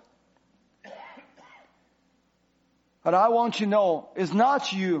fulfilled. But I want you to know, it's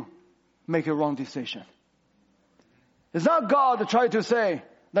not you make a wrong decision. It's not God that tried to say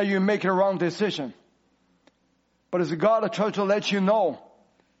that you make a wrong decision. But it's God that tries to let you know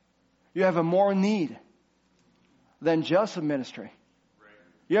you have a more need than just a ministry.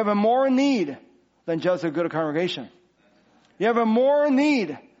 You have a more need than just a good congregation. You have a more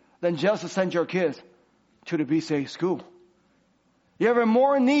need than just to send your kids to the BCA school. You have a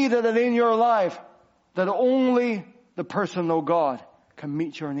more need that in your life that only the personal God can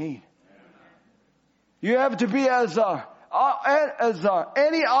meet your need. You have to be as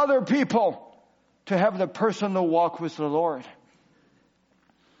any other people to have the personal walk with the Lord.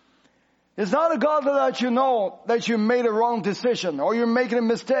 It's not a God that lets you know that you made a wrong decision or you're making a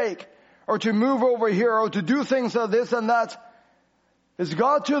mistake or to move over here or to do things like this and that. It's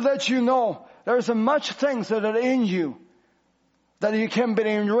God to let you know there's so much things that are in you that you can be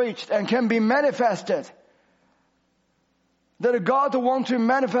enriched and can be manifested. That God wants to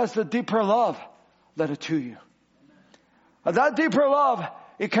manifest a deeper love that is to you. That deeper love,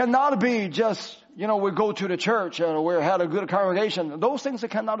 it cannot be just, we go to the church and we had a good congregation. Those things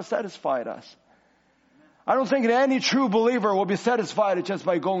that cannot satisfy us. I don't think that any true believer will be satisfied just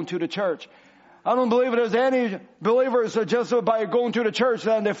by going to the church. I don't believe there's any believers that just by going to the church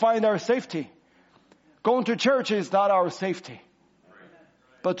then they find our safety. Going to church is not our safety.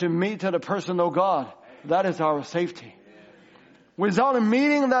 But to meet the personal God, that is our safety. Without a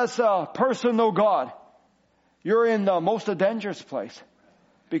meeting that's a personal God, you're in the most dangerous place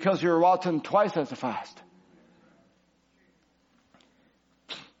because you're rotten twice as fast.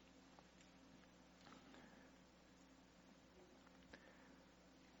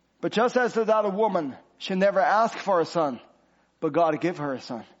 But just as that woman, she never asked for a son, but God gave her a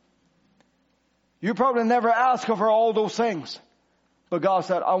son. You probably never asked for all those things, but God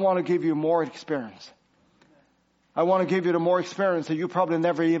said, I want to give you more experience. I want to give you the more experience that you probably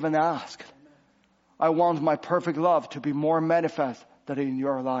never even asked. I want my perfect love to be more manifest than in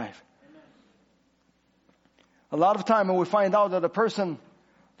your life. A lot of time when we find out that a person,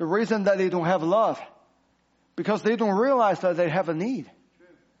 the reason that they don't have love, because they don't realize that they have a need.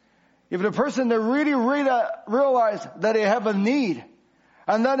 If the person that really realize that they have a need,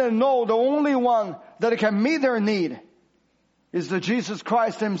 and then they know the only one that can meet their need is the Jesus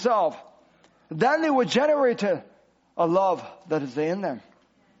Christ himself, then they will generate a love that is in them.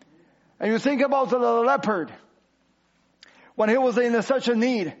 And you think about the leopard, when he was in such a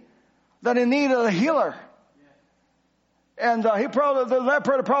need, that he needed a healer. And the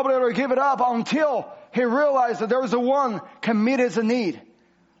leopard probably would give it up until he realized that there was a one can meet his need.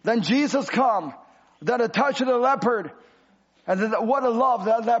 Then Jesus come, that touched the leopard, and then what a love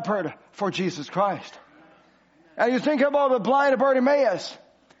that leopard for Jesus Christ. And you think about the blind Bartimaeus,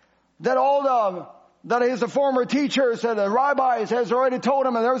 that his former teachers and the rabbis has already told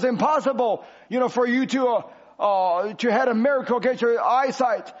him that it was impossible, for you to have a miracle, get your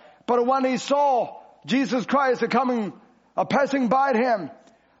eyesight. But when he saw Jesus Christ coming, passing by him,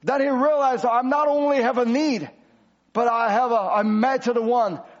 then he realized I not only have a need, but I met the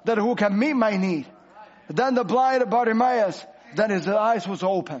one who can meet my need. Then the blind Bartimaeus, then his eyes was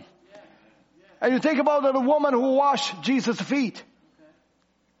open. And you think about the woman who washed Jesus' feet.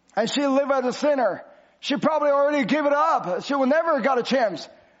 And she lived as a sinner. She probably already gave it up. She would never got a chance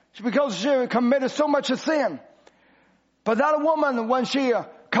because she committed so much sin. But that woman, when she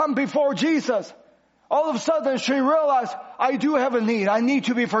come before Jesus, all of a sudden she realized, I do have a need. I need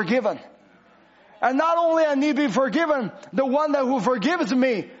to be forgiven. And not only I need to be forgiven, the one who forgives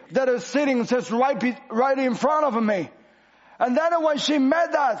me, that is sitting just right in front of me. And then when she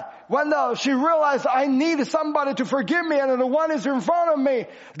met that, when she realized I need somebody to forgive me and the one is in front of me,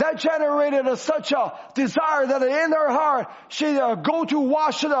 that generated such a desire that in her heart, she go to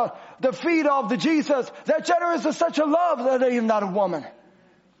wash the feet of the Jesus. That generates such a love that in that woman.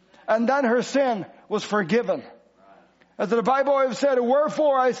 And then her sin was forgiven. As the Bible has said,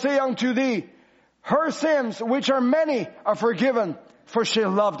 wherefore I say unto thee, her sins, which are many, are forgiven, for she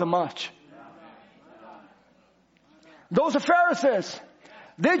loved much. Those Pharisees,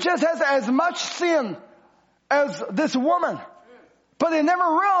 they just had as much sin as this woman. But they never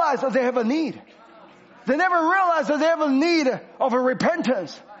realized that they have a need. They never realized that they have a need of a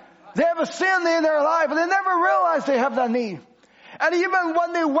repentance. They have a sin in their life, but they never realized they have that need. And even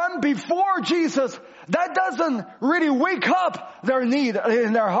when they went before Jesus, that doesn't really wake up their need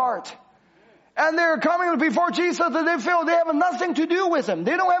in their heart. And they're coming before Jesus and they feel they have nothing to do with Him.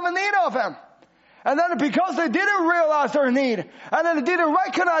 They don't have a need of Him. And then because they didn't realize their need, and then they didn't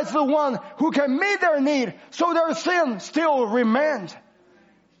recognize the one who can meet their need, so their sin still remained.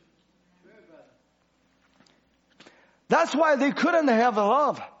 That's why they couldn't have a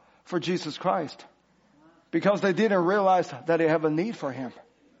love for Jesus Christ. Because they didn't realize that they have a need for Him.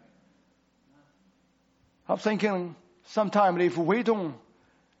 I'm thinking sometime if we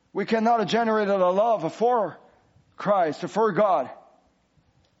cannot generate a love for Christ, for God.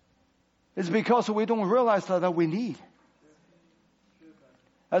 It's because we don't realize that we need.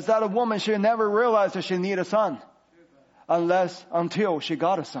 As that a woman, she never realized that she needed a son. Until she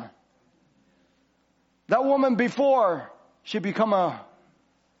got a son. That woman before she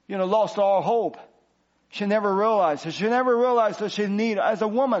lost all hope. She never realized that she need, as a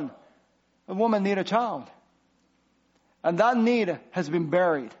woman need a child. And that need has been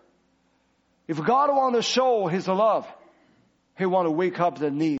buried. If God wants to show His love, He wants to wake up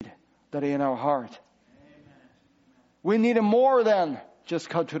the need that is in our heart. Amen. We need more than just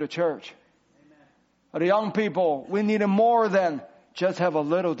come to the church. The young people, we need more than just have a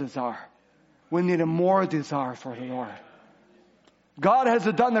little desire. We need a more desire for the Lord. God has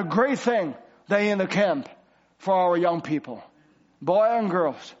done a great thing there in the camp for our young people, boys and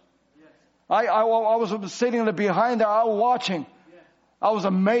girls. I was sitting behind there, I was watching. I was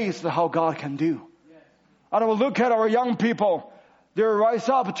amazed at how God can do. And I would look at our young people. They rise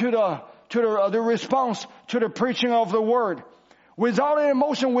up to the response to the preaching of the word. Without an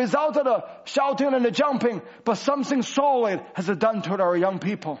emotion, without the shouting and the jumping, but something solid has done to our young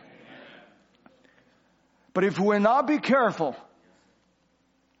people. But if we not be careful,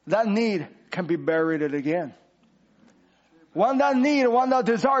 that need can be buried again. When that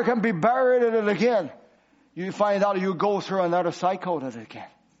desire can be buried again, you find out you go through another cycle again.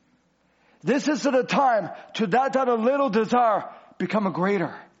 This is the time to that little desire become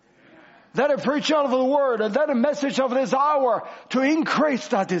greater. That a preaching of the word, and that a message of this hour to increase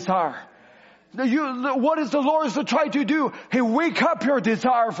that desire. What is the Lord to try to do? He wake up your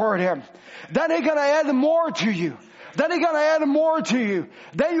desire for Him. Then He's gonna add more to you. Then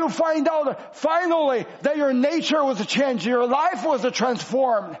you find out finally that your nature was changed. Your life was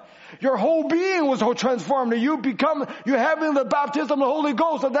transformed. Your whole being was transformed. You're having the baptism of the Holy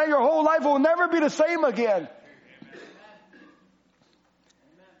Ghost, and then your whole life will never be the same again.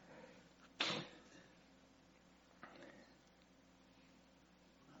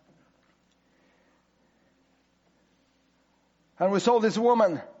 And we saw this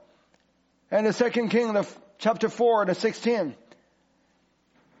woman in the 2 Kings chapter 4 and 16.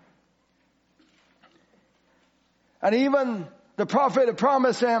 And even the prophet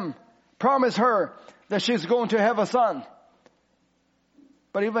promised her that she's going to have a son.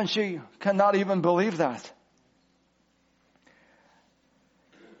 But even she cannot even believe that.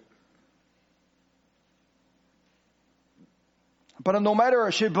 But no matter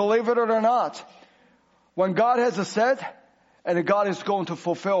if she believed it or not, when God has said, and God is going to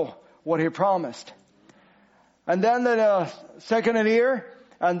fulfill what He promised. And then the second year,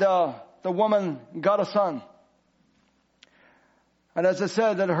 and the woman got a son. And as I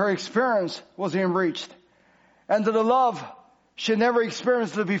said, that her experience was enriched. And the love she never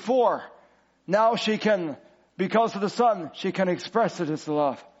experienced it before. Now she can, because of the son, she can express it as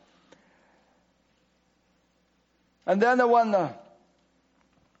love. And then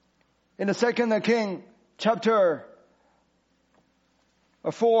in the 2 King chapter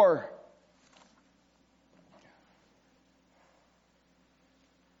 4,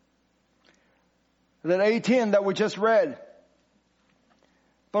 that 18 that we just read.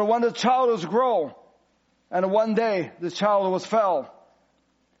 But when the child was grown, and one day the child was fell,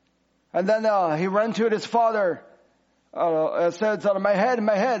 and then he ran to his father, said, my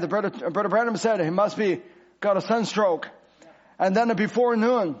head. Brother Branham said he must be got a sunstroke. And then before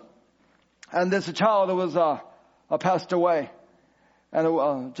noon, and this child was passed away.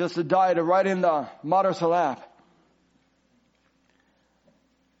 And just died right in the mother's lap.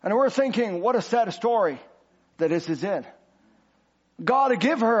 And we're thinking, what a sad story that this is it. God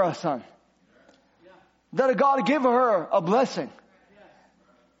gave her a son. That God gave her a blessing.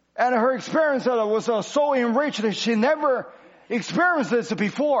 And her experience was so enriched that she never experienced this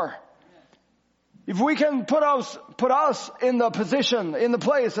before. If we can put us in the position, in the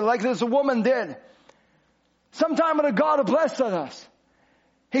place like this woman did. Sometime God blessed us.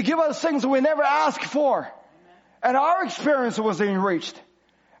 He gave us things we never asked for. And our experience was enriched.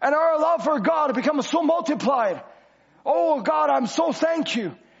 And our love for God became so multiplied. Oh God, I'm so thank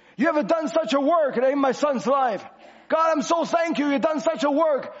you. You have done such a work in my son's life. God, I'm so thank you. You've done such a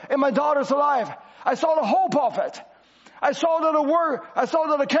work in my daughter's life. I saw the hope of it. I saw that the work, I saw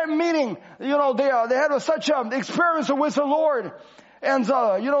that the camp meeting, they had such an experience with the Lord. And,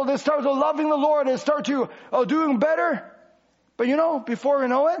 they started loving the Lord and start to doing better. But before you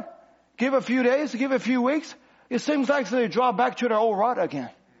know it, give a few days, give a few weeks, it seems like they drop back to their old rut again.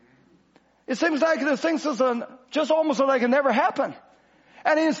 It seems like the things is just almost like it never happened.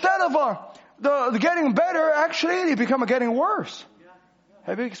 And instead of the getting better, actually they become getting worse.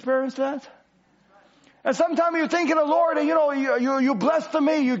 Have you experienced that? And sometimes you're thinking of Lord, and you blessed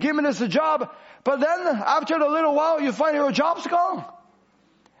me, you give me this job, but then after a little while you find your job's gone.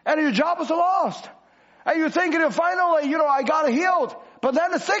 And your job is lost. And you're thinking finally, I got healed, but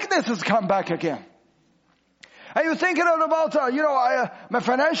then the sickness has come back again. And you're thinking about, my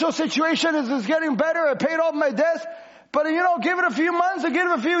financial situation is getting better, I paid off my debts, but give it a few months, give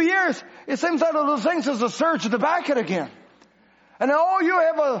it a few years, it seems that those things is a surge to back it again. And then all you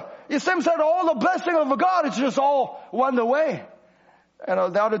have it seems that all the blessing of God is just all went away.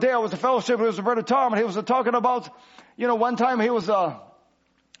 And the other day I was in fellowship with Brother Tom, and he was talking about, one time he was, the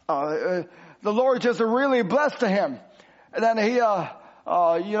Lord just really blessed him. And then he,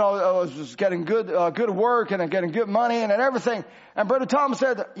 was just getting good work and getting good money and everything. And Brother Tom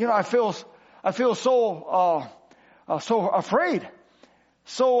said, I feel so afraid.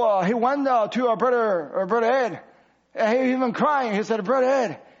 So, he went to our brother Ed, and he even crying. He said, Brother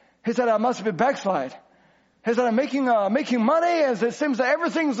Ed, he said, I must be backslide. He said, I'm making money, and it seems that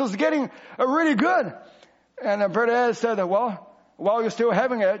everything's just getting really good. And Brother Ed said, well, while you're still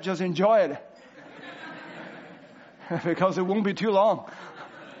having it, just enjoy it. Because it won't be too long.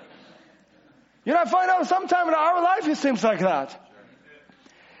 I find out sometime in our life it seems like that.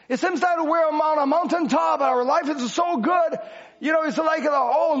 It seems that we're on a mountaintop, our life is so good. It's like,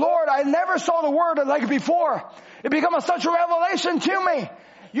 oh Lord, I never saw the word like before. It becomes such a revelation to me.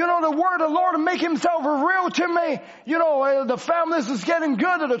 The word of the Lord make himself real to me. The families is getting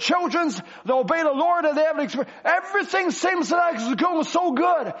good, and the children's, they obey the Lord, and they have an experience. Everything seems like it's going so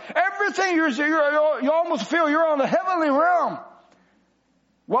good. Everything, you almost feel you're on the heavenly realm.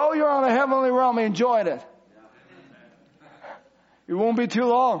 While you're on the heavenly realm, enjoy it. It won't be too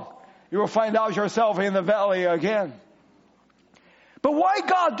long. You will find out yourself in the valley again. But why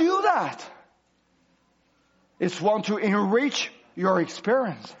God do that? It's want to enrich your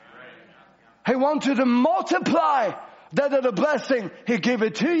experience. He wanted to multiply the blessing. He gave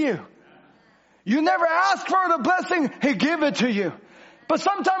it to you. You never asked for the blessing. He gave it to you. But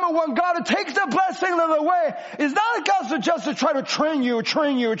sometimes when God takes the blessing away, it's not God just to try to train you.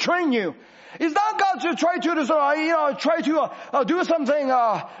 It's not God to try to do something,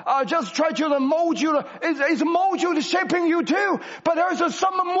 just try to mold you. It's mold you to shaping you too. But there's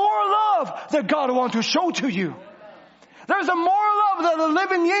some more love that God wants to show to you. There's a more love that is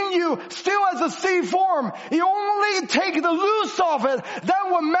living in you still as a seed form. You only take the loose of it, that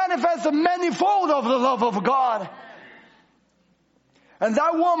will manifest the manifold of the love of God. And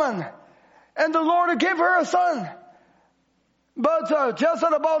that woman, and the Lord gave her a son. But just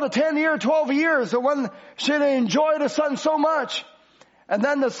at about 10 years, 12 years, when she enjoyed the son so much, and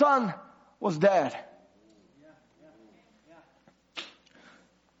then the son was dead.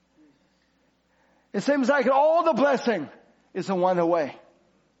 It seems like all the blessing is in one away.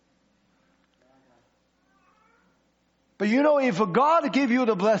 But if God gave you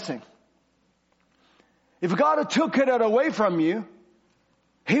the blessing, if God took it away from you,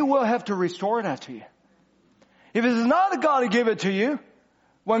 He will have to restore that to you. If it's not God who gave it to you,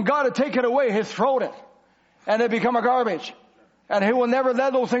 when God take it away, He throws it. And it become a garbage. And He will never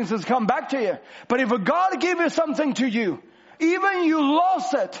let those things come back to you. But if God gave you something to you, even you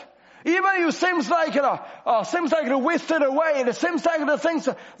lost it, even it seems like it wasted away, and it seems like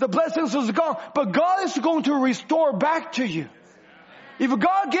the blessings is gone, but God is going to restore back to you. If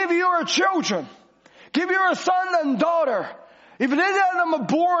God gave you your children, give you a son and daughter, if they let them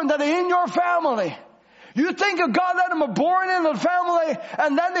born that are in your family, you think of God let them born in the family,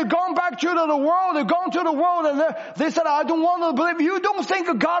 and then they've gone back to the world, they've gone to the world, and they said, I don't want to believe. You don't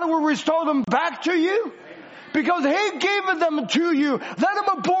think God will restore them back to you? Because He gave them to you. Let them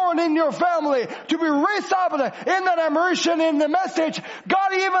be born in your family to be raised up in that immersion in the message.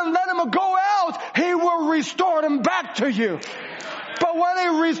 God even let them go out. He will restore them back to you. But when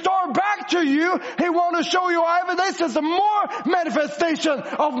He restores back to you, He wants to show you this is a more manifestation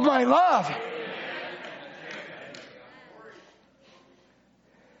of my love.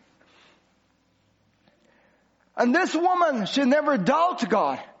 And this woman, she never doubts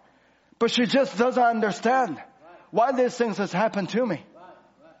God. But she just doesn't understand why these things has happened to me.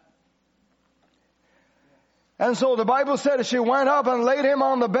 And so the Bible said that she went up and laid him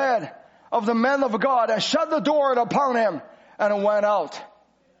on the bed of the men of God and shut the door upon him and went out.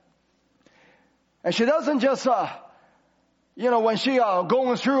 And she doesn't just, when she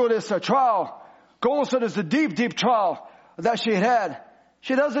going through this trial, going through this deep trial that she had,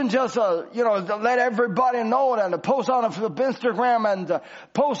 she doesn't just, let everybody know it and post on Instagram and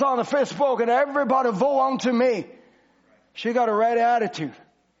post on the Facebook and everybody vote on to me. She got a right attitude.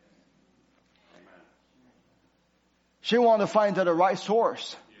 She wanted to find the right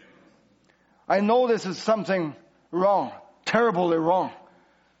source. I know this is something wrong, terribly wrong.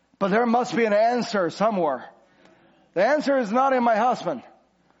 But there must be an answer somewhere. The answer is not in my husband.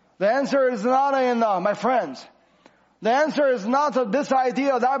 The answer is not in my friends. The answer is not this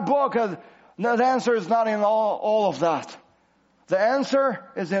idea, that book. The answer is not in all of that. The answer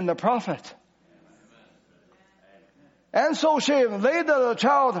is in the prophet. And so she laid the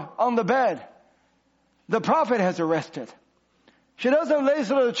child on the bed. The prophet has arrested. She doesn't lay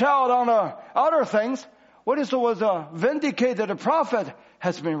the child on other things. What is was vindicated? The prophet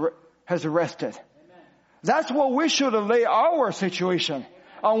has arrested. Amen. That's what we should lay our situation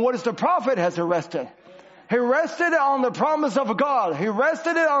on. What is the prophet has arrested? He rested on the promise of God. He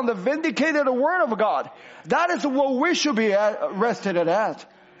rested it on the vindicated word of God. That is what we should be rested at.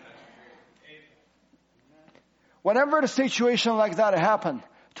 Whenever the situation like that happen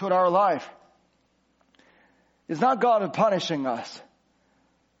to our life, it's not God punishing us,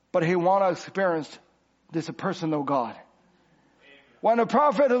 but He wants to experience this personal God. When the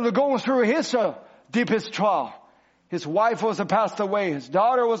prophet was going through his deepest trial, his wife was passed away, his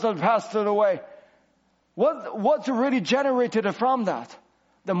daughter was passed away. What's really generated from that?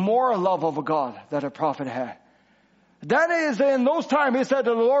 The moral love of God that a prophet had. That is, in those times, he said,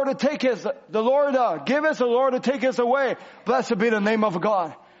 the Lord give us, the Lord take us away. Blessed be the name of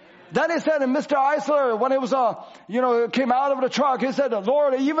God. Then he said, and Mr. Eisler, when he was, came out of the truck, he said,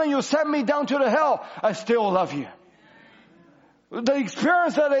 Lord, even you sent me down to the hell, I still love you. The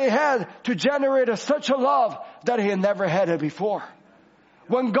experience that he had to generate such a love that he had never had it before.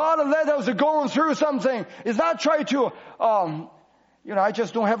 When God led us going through something, it's not try to, I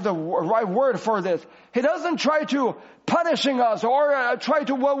just don't have the right word for this. He doesn't try to punishing us or try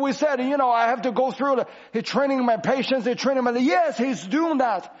to what we said, I have to go through He's training my patience, He's training my, yes, He's doing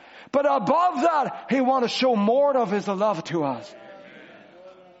that. But above that, He wants to show more of His love to us.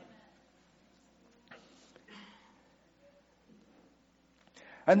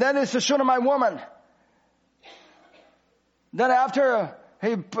 And then it's the Shunammite woman. Then after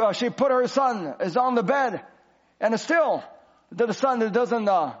she put her son is on the bed, and still the son doesn't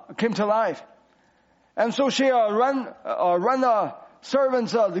come to life. And so she run the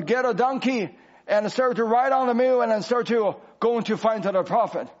servants to get a donkey and start to ride on the mule and then start to go to find the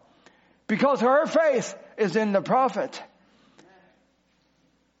prophet. Because her faith is in the prophet.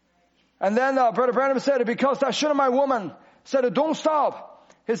 And then Brother Branham said, because that Shunammite woman said, don't stop.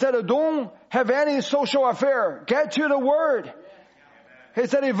 He said, don't have any social affair. Get to the word. He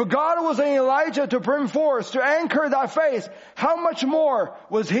said, if God was in Elijah to bring forth, to anchor that faith, how much more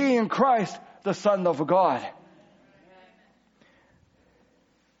was He in Christ, the Son of God?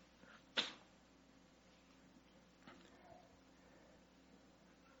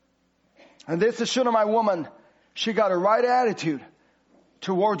 And this is Shunammite woman. She got a right attitude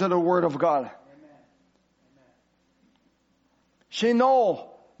toward the Word of God. She know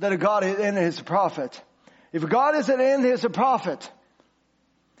that God is in His prophet. If God is in His prophet,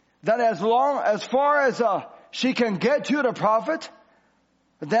 then as far as she can get to the prophet,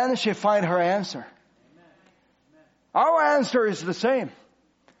 then she find her answer. Our answer is the same.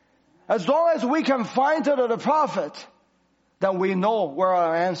 As long as we can find the prophet, then we know where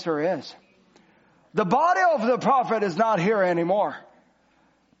our answer is. The body of the prophet is not here anymore.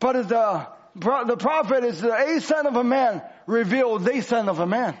 But the prophet is a son of a man, revealed the son of a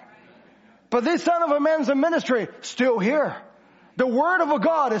man. But this son of a man's ministry still here. The word of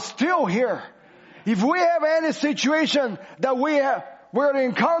God is still here. If we have any situation that we're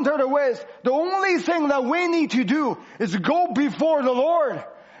encountered with, the only thing that we need to do is go before the Lord.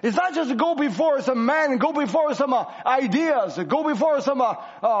 It's not just go before some man, go before some ideas, go before some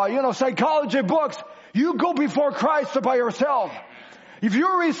psychology books. You go before Christ by yourself. If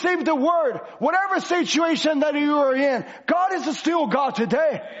you receive the word, whatever situation that you are in, God is still God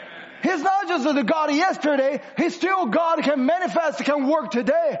today. He's not just the God yesterday. He's still God, can manifest, can work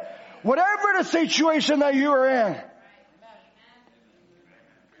today. Whatever the situation that you are in.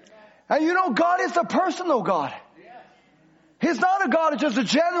 And God is a personal God. He's not a God just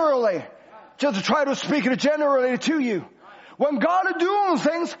generally just try to speak it generally to you. When God is doing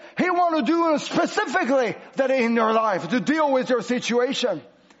things, He wants to do it specifically that in your life to deal with your situation.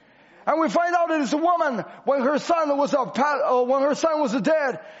 And we find out that this woman, when her son was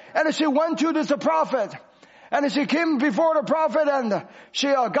dead, and she went to this prophet, and she came before the prophet, and she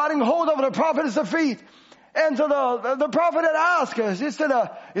got in hold of the prophet's feet. And so the prophet had asked her, he said,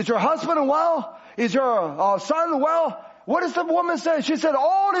 is your husband well? Is your son well? What does the woman say? She said,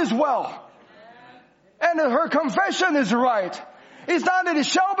 all is well. And her confession is right. It's not that it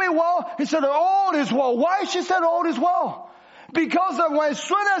shall be well. He said, all is well. Why she said all is well? Because as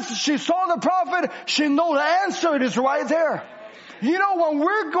soon as she saw the prophet, she knew the answer is right there. You know, when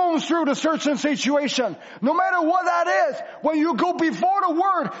we're going through the certain situation, no matter what that is, when you go before the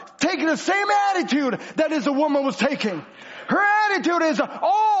Word, take the same attitude that this woman was taking. Her attitude is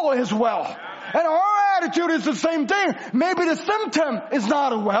all is well. And our attitude is the same thing. Maybe the symptom is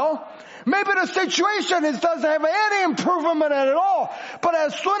not well. Maybe the situation doesn't have any improvement at all. But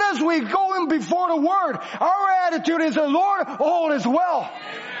as soon as we go in before the Word, our attitude is, Lord, all is well.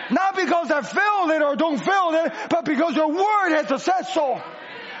 Not because I feel it or don't feel it, but because your Word has said so.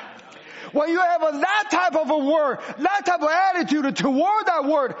 When you have that type of a word, that type of attitude toward that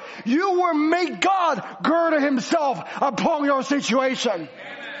word, you will make God gird Himself upon your situation.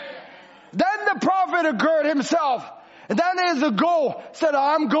 Then the prophet girded himself. And then his goal said,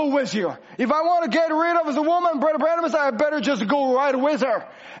 I'm go with you. If I want to get rid of the woman, Brother Branham said, I better just go right with her.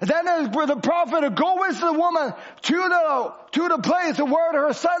 And then the prophet go with the woman to the place where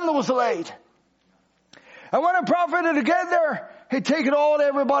her son was laid. And when the prophet had get there, he'd taken all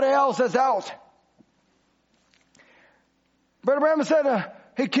everybody else's out. Brother Branham said,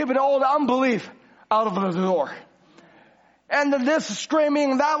 he kept all the unbelief out of the door. And this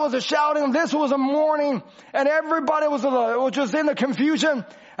screaming, that was a shouting, this was a mourning, and everybody was just in the confusion.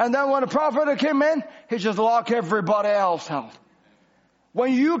 And then when the prophet came in, he just locked everybody else out.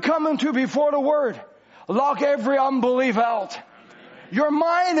 When you come into before the Word, lock every unbelief out. Your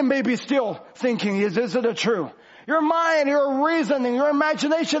mind may be still thinking, is it true? Your mind, your reasoning, your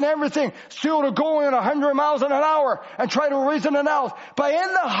imagination, everything still to go in 100 miles an hour and try to reason it out. But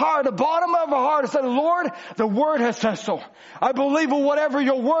in the heart, the bottom of the heart, it said, Lord, the Word has said so. I believe in whatever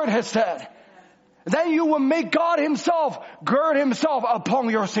your Word has said. Then you will make God Himself gird Himself upon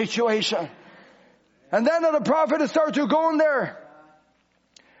your situation. And then the prophet started to go in there.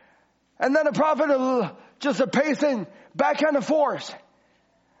 And then the prophet just pacing back and forth.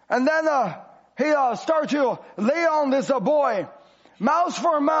 And then he started to lay on this boy, mouth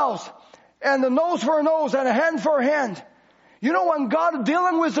for mouth, and the nose for nose, and hand for hand. You know, when God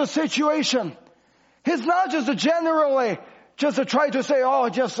dealing with the situation, He's not just generally just to try to say, oh,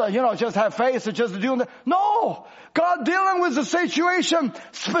 just have faith, just do that. No, God dealing with the situation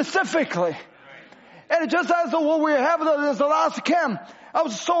specifically. And just as what we have in the last camp, I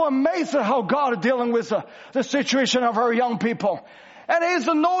was so amazed at how God is dealing with the situation of our young people. And He's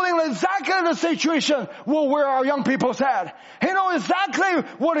knowing exactly the situation where our young people's at. He knows exactly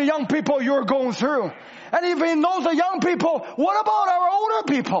what the young people you're going through. And if He knows the young people, what about our older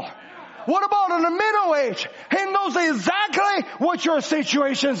people? What about in the middle age? He knows exactly what your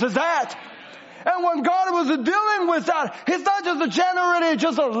situations is at. And when God was dealing with that, He's not just generally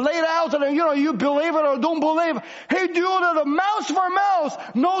just laid out and you believe it or don't believe. He do the mouth for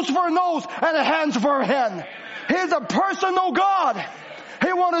mouth, nose for nose, and hands for hand. He's a personal God.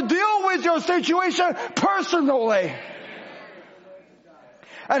 He want to deal with your situation personally.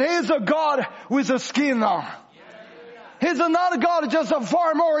 And He's a God with a skin on. He's not a God just a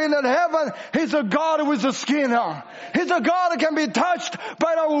far more in heaven. He's a God with a skin on. He's a God that can be touched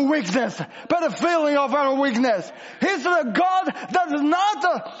by our weakness, by the feeling of our weakness. He's a God that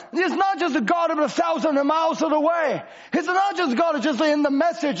is not just a God of 1,000 miles away. He's not just God just in the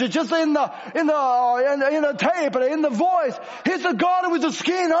message, just in the tape, in the voice. He's a God with the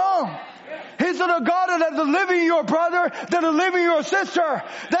skin on. He's the God that is living your brother, that is living your sister.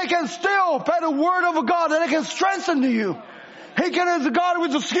 They can still, by the word of God, that they can strengthen you. He can, as a God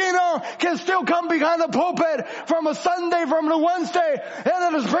with the skin on, can still come behind the pulpit from a Sunday, from the Wednesday, and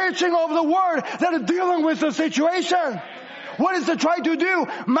that is preaching over the word, that is dealing with the situation. What is it trying to do?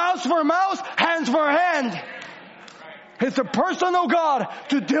 Mouth for mouth, hands for hand. It's a personal God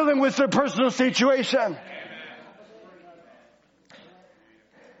to dealing with the personal situation.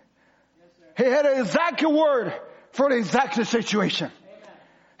 He had an exact word for the exact situation.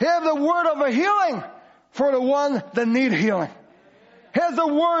 He had the word of a healing for the one that need healing. He has the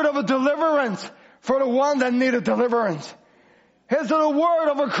word of a deliverance for the one that need a deliverance. He has the word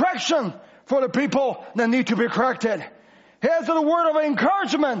of a correction for the people that need to be corrected. He has the word of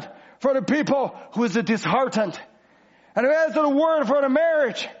encouragement for the people who is disheartened. And he has a word for the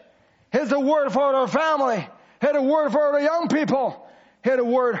marriage. He has a word for our family. He had a word for the young people. He had a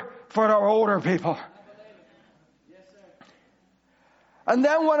word for our older people. And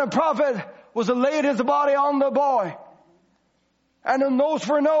then when a prophet was laid his body on the boy, and a nose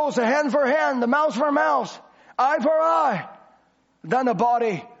for nose, a hand for hand, the mouth for mouth, eye for eye, then the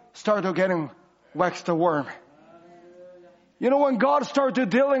body started getting waxed to worm. You know, when God started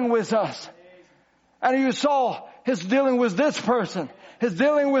dealing with us, and you saw He's dealing with this person, He's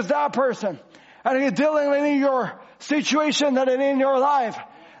dealing with that person, and He's dealing in your situation that is in your life.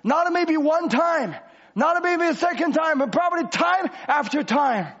 Not maybe one time, not maybe a second time, but probably time after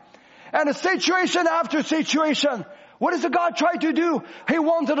time. And a situation after situation. What does God try to do? He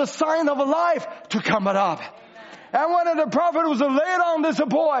wanted a sign of a life to come up. And when the prophet was laid on this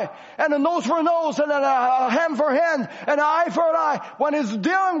boy, and a nose for nose, and a hand for hand, and an eye for an eye, when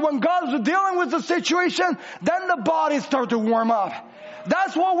God is dealing with the situation, then the body started to warm up.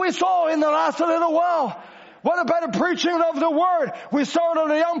 That's what we saw in the last little while. What about the preaching of the word? We saw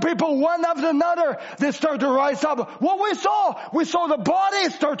the young people, one after another, they start to rise up. What we saw the body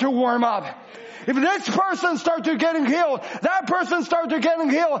start to warm up. If this person starts to getting healed, that person starts to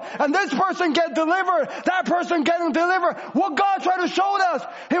getting healed, and this person get delivered, that person getting delivered. What God tried to show us,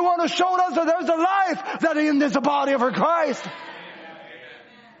 He want to show us that there's a life that is in this body of Christ.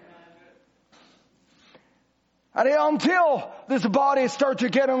 And until this body starts to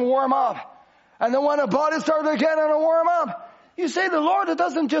getting warm up, and then when the body starts to getting warm up, you say the Lord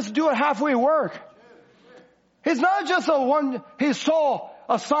doesn't just do a halfway work. He's not just He saw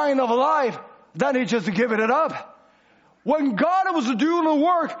a sign of life, then He just give it up. When God was doing the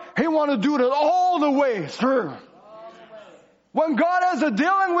work, He wanted to do it all the way through. When God is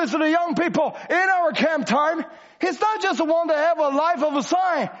dealing with the young people in our camp time, He's not just one to have a life of a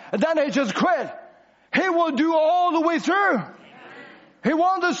sign, and then they just quit. He will do all the way through. He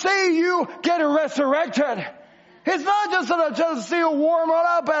wants to see you get resurrected. It's not just see you warm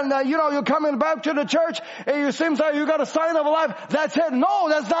up and, you're coming back to the church and you seem like you got a sign of life. That's it. No,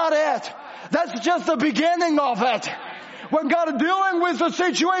 that's not it. That's just the beginning of it. When God is dealing with the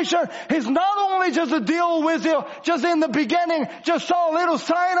situation, He's not only just to deal with you just in the beginning, just saw a little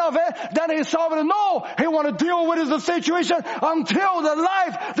sign of it, then He solved it. No, He want to deal with the situation until the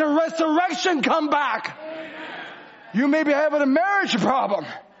life, the resurrection come back. You may be having a marriage problem.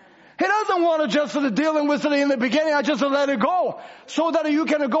 He doesn't want to just dealing with it in the beginning, I just let it go. So that you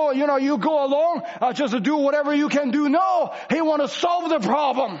can go, you go along, just to do whatever you can do. No, He want to solve the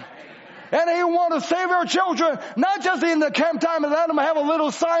problem. And He want to save our children, not just in the camp time and let them have a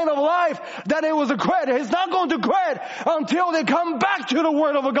little sign of life that it was a quit. He's not going to quit until they come back to the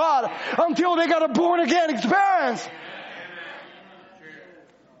Word of God, until they got a born again experience.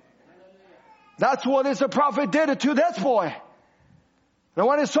 That's what the prophet did to this boy. And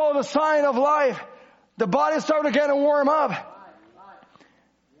when he saw the sign of life, the body started getting warm up.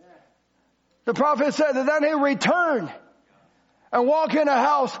 The prophet said that then he returned and walked in the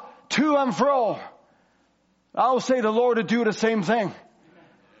house to and fro. I'll say the Lord to do the same thing.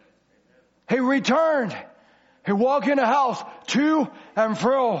 He returned. He walked in the house to and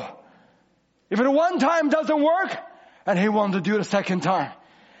fro. If it one time doesn't work, and he wanted to do it a second time.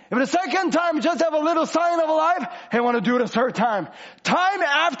 If the second time just have a little sign of life, He want to do it a third time. Time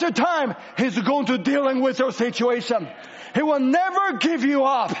after time, He's going to dealing with your situation. He will never give you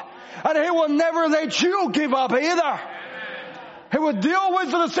up. And He will never let you give up either. He will deal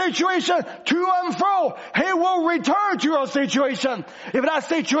with the situation to and fro. He will return to your situation if that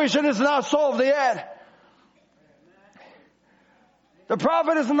situation is not solved yet. The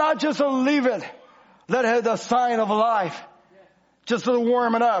prophet is not just to leave it, that has the sign of life. Just to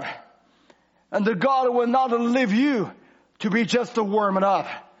warm it up. And the God will not leave you to be just to warm it up.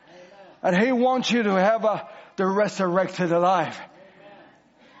 And He wants you to have the resurrected life.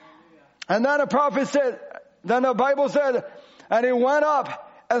 And then the prophet said, then the Bible said, and he went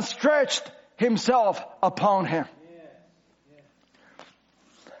up and stretched himself upon him.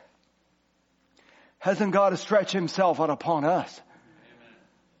 Hasn't God stretched Himself out upon us?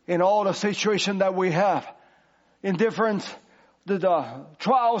 In all the situation that we have. In different the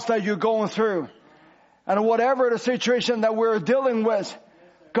trials that you're going through, and whatever the situation that we're dealing with,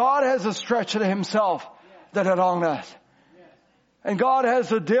 God has stretched Himself that on us. And God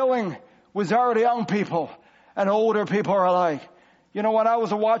has a dealing with our young people and older people alike. When I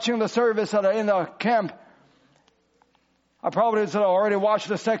was watching the service in the camp, I probably already watched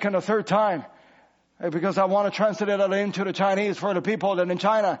the second or third time because I want to translate it into the Chinese for the people that in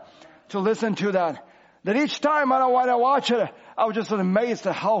China to listen to that. That each time when I watch it, I was just amazed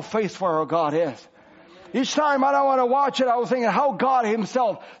at how faithful our God is. Each time I don't want to watch it, I was thinking how God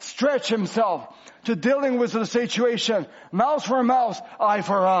himself stretched himself to dealing with the situation. Mouth for mouth, eye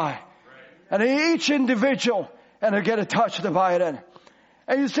for eye. And each individual, and they get a touch divided.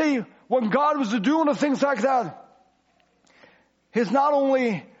 And you see, when God was doing the things like that, He's not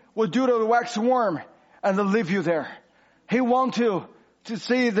only would do the wax worm and to leave you there. He wants to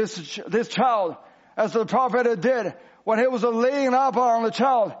see this child, as the prophet did, when he was laying up on the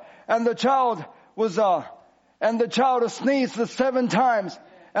child, and the child sneezed 7 times,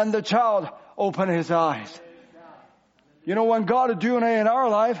 and the child opened his eyes. You know, when God is doing it in our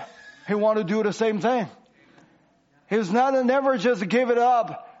life, He wants to do the same thing. He's never just give it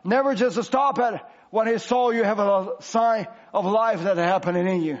up, never just stop it when He saw you have a sign of life that happening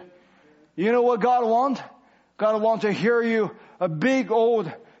in you. You know what God wants? God wants to hear you a big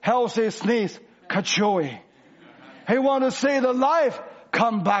old healthy sneeze, kachui. He wants to see the life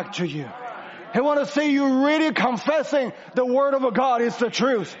come back to you. He wants to see you really confessing the Word of God is the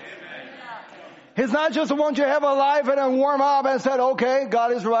truth. He's not just want you to have a life and then warm up and said, okay,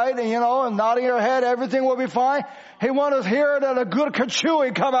 God is right, and and nodding your head, everything will be fine. He wants to hear that a good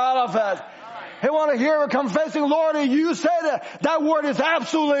kachui come out of it. He wants to hear confessing, Lord, you said that word is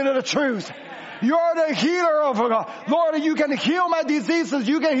absolutely the truth. You're the healer of God. Lord, you can heal my diseases.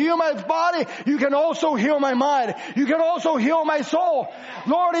 You can heal my body. You can also heal my mind. You can also heal my soul.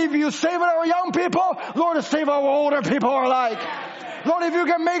 Lord, if you save our young people, Lord, save our older people alike. Lord, if you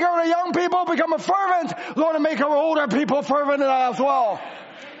can make our young people become a fervent, Lord, make our older people fervent as well.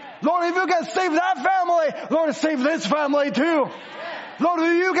 Lord, if you can save that family, Lord, save this family too. Lord,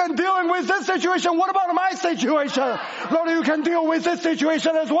 if you can deal with this situation, what about my situation? Lord, you can deal with this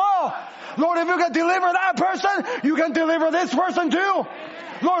situation as well. Lord, if you can deliver that person, you can deliver this person too.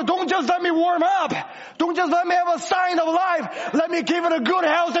 Lord, don't just let me warm up. Don't just let me have a sign of life. Let me give it a good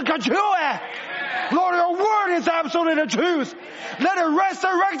health and kachui. Lord, your word is absolutely the truth. Let it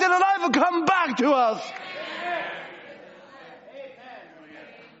resurrected life and come back to us.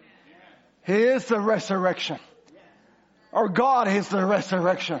 He is the resurrection. Our God is the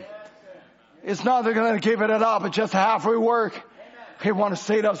resurrection. It's not they're going to give it up. It's just halfway work. He wants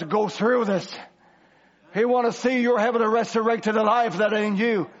to see us go through this. He wants to see you having a resurrected life that in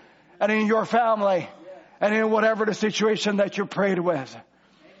you and in your family and in whatever the situation that you prayed with.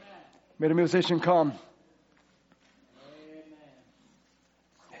 May the musician come.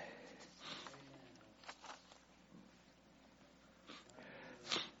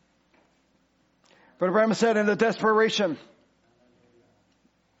 Brother Branham said in the desperation,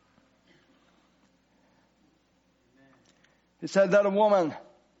 he said that a woman,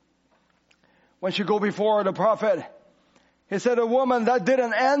 when she go before the prophet, he said a woman that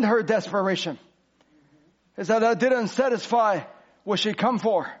didn't end her desperation. He said that didn't satisfy what she come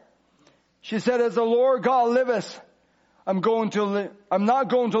for. She said, as the Lord God liveth, I'm not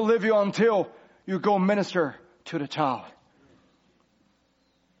going to leave you until you go minister to the child.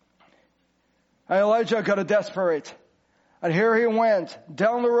 And Elijah got desperate. And here he went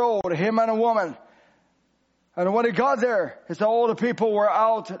down the road, him and a woman. And when he got there, he said all the people were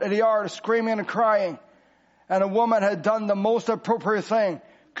out in the yard screaming and crying. And a woman had done the most appropriate thing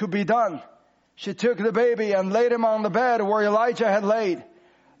could be done. She took the baby and laid him on the bed where Elijah had laid.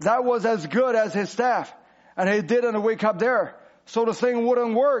 That was as good as his staff. And he didn't wake up there. So the thing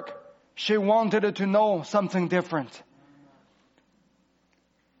wouldn't work. She wanted it to know something different.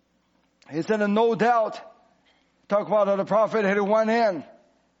 He said, and no doubt, talk about the prophet who went in.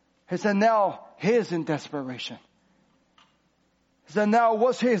 He said, now he is in desperation. He said, now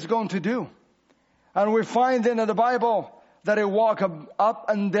what's he going to do? And we find in the Bible that he walked up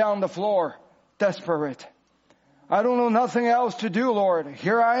and down the floor, desperate. I don't know nothing else to do, Lord.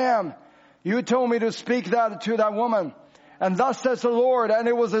 Here I am. You told me to speak that to that woman. And thus says the Lord. And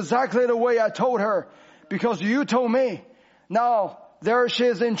it was exactly the way I told her. Because you told me. Now, there she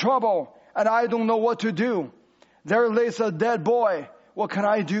is in trouble. And I don't know what to do. There lays a dead boy. What can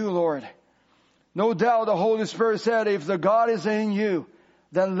I do, Lord? No doubt the Holy Spirit said, if the God is in you,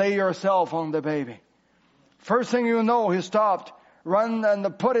 then lay yourself on the baby. First thing you know, he stopped, ran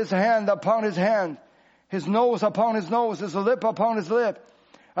and put his hand upon his hand, his nose upon his nose, his lip upon his lip.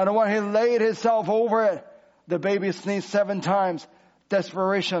 And when he laid himself over it, the baby sneezed 7 times.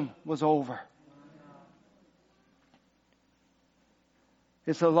 Desperation was over.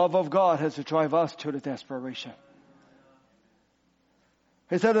 It's the love of God has to drive us to the desperation.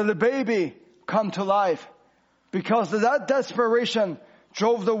 He said that the baby come to life because that desperation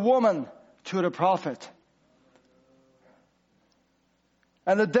drove the woman to the prophet.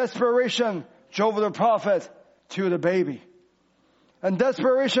 And the desperation drove the prophet to the baby. And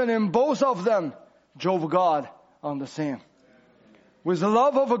desperation in both of them drove God on the scene. With the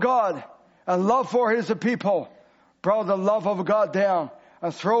love of God and love for His people, brought the love of God down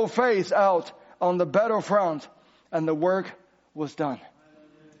and threw faith out on the battlefront, and the work was done.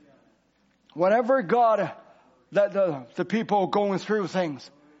 Whenever God let the people going through things,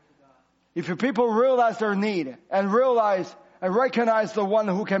 if the people realize their need and realize and recognize the one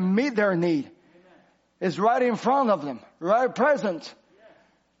who can meet their need is right in front of them, right present,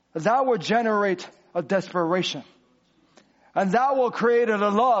 that will generate a desperation. And that will create a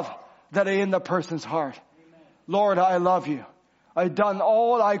love that is in the person's heart. Lord, I love you. I've done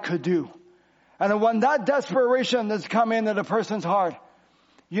all I could do. And when that desperation has come into the person's heart,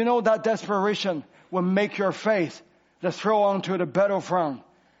 you know that desperation will make your faith to throw onto the battlefront.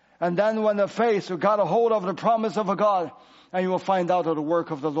 And then when the faith got a hold of the promise of a God, and you will find out of the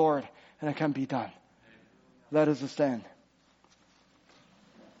work of the Lord, and it can be done. Let us stand.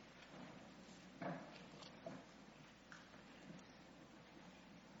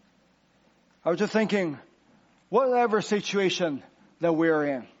 I was just thinking, whatever situation that we're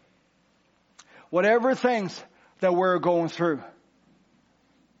in, whatever things that we're going through,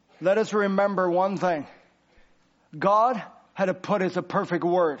 let us remember one thing. God had to put His perfect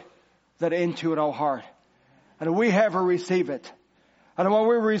word that into our heart. And we have received it. And when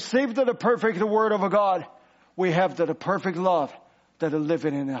we received the perfect word of God, we have the perfect love that is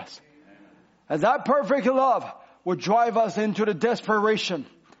living in us. And that perfect love will drive us into the desperation.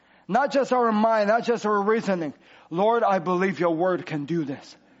 Not just our mind, not just our reasoning. Lord, I believe your word can do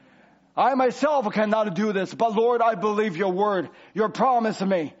this. I myself cannot do this, but Lord, I believe your word. Your promise to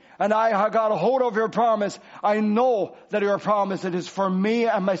me. And I have got a hold of your promise. I know that your promise it is for me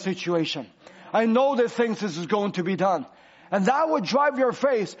and my situation. I know that things is going to be done. And that would drive your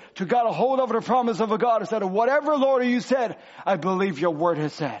faith to get a hold of the promise of a God. Instead of whatever, Lord, you said, I believe your word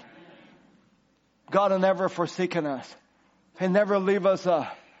has said. God has never forsaken us. He never leave us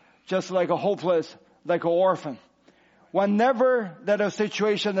just like a hopeless, like an orphan. Whenever that a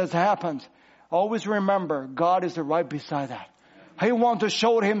situation has happened, always remember God is right beside that. He wants to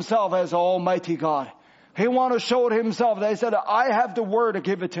show Himself as Almighty God. He wants to show Himself that He said, I have the word to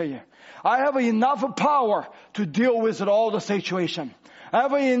give it to you. I have enough power to deal with all the situation. I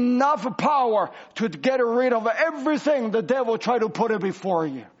have enough power to get rid of everything the devil tried to put it before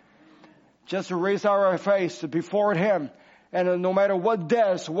you. Just raise our face before Him. And no matter what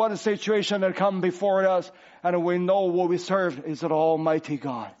death, what situation that come before us, and we know what we serve is an Almighty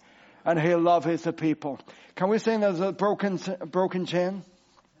God. And He loves His people. Can we sing as a broken chain?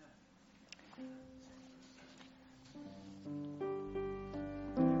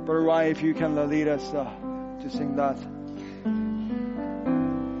 Brother Ryan, if you can lead us to sing that.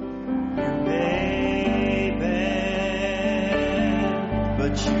 You may bend,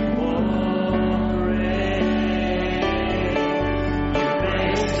 but you won't break. You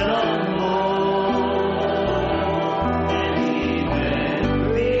may stumble, and even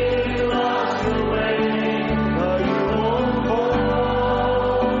be lost away, but you won't fall.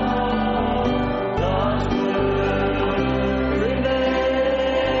 God's word remains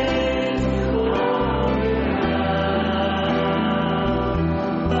forever.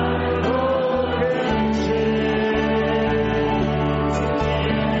 Like an open chain,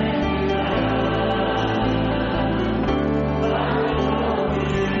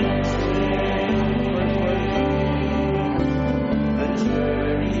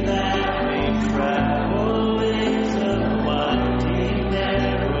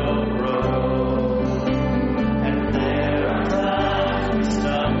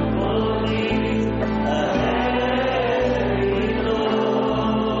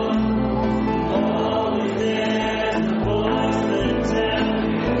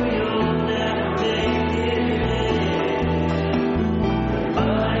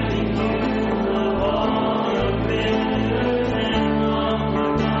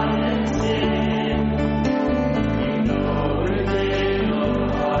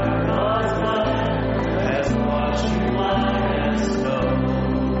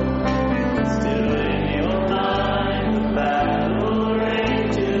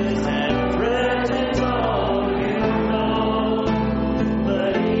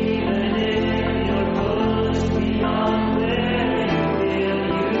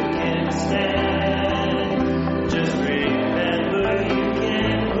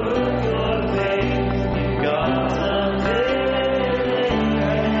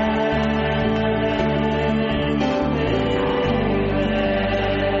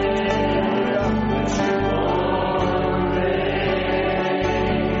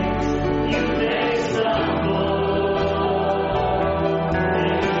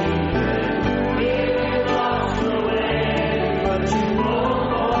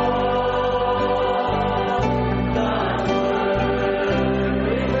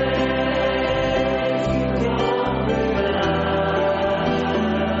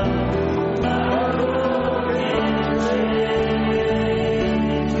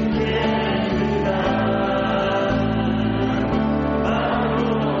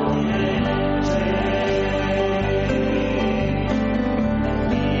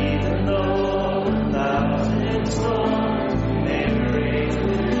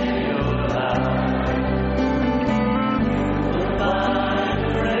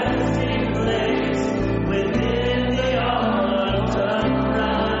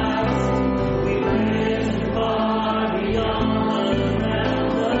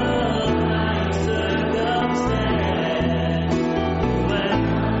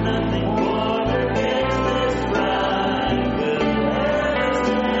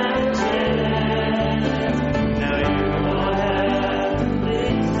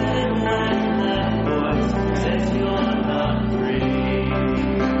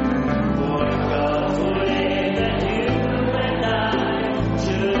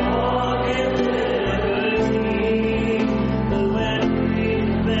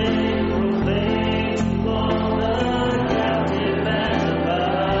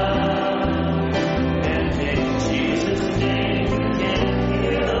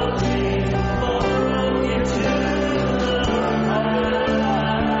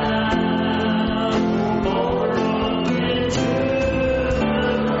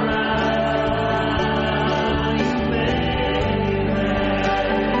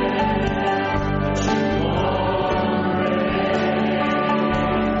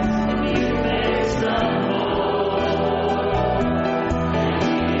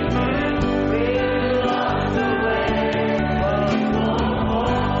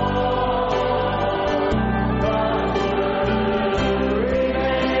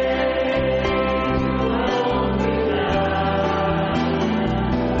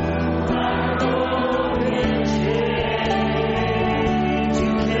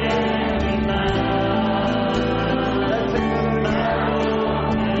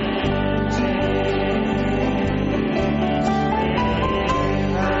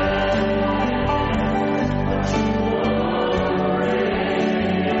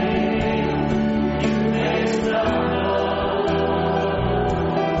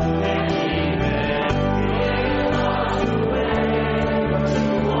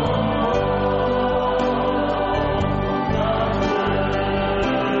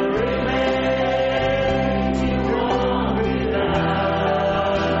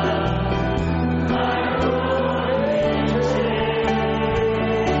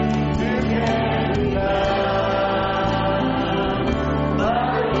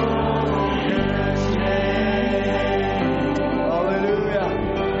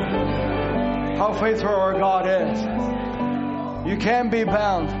 faithful our God is. You can't be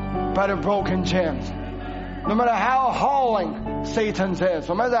bound by the broken chains. No matter how howling Satan is,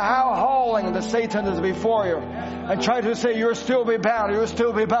 no matter how howling the Satan is before you, and try to say you'll still be bound, you'll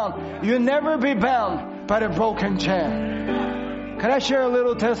still be bound. You'll never be bound by the broken chain. Can I share a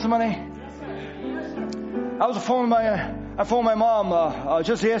little testimony? I phoned my mom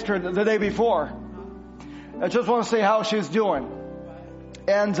just yesterday, the day before. I just want to see how she's doing.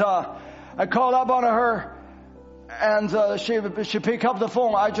 And I called up on her, and she picked up the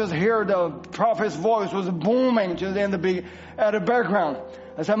phone. I just hear the prophet's voice was booming just at the background.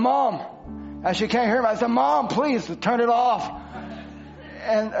 I said, Mom, and she can't hear me. I said, Mom, please turn it off.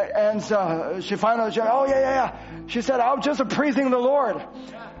 And she finally said, oh yeah. She said, I was just praising the Lord.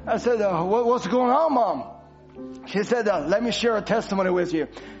 I said, what's going on, Mom? She said, let me share a testimony with you.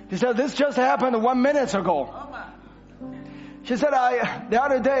 She said, this just happened 1 minute ago. She said, the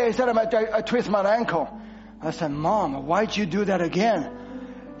other day, I twisted my ankle. I said, Mom, why'd you do that again?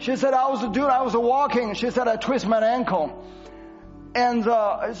 She said, I was walking. She said, I twisted my ankle. And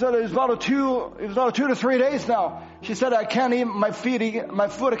I said, it was about 2 to 3 days now. She said, I can't even, my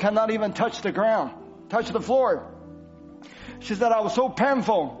foot cannot even touch the ground, touch the floor. She said, I was so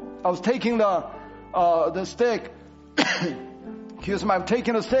painful. I was taking the stick. Excuse me, I'm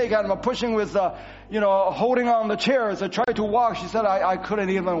taking a stick and I'm pushing with, holding on the chairs. I tried to walk. She said, I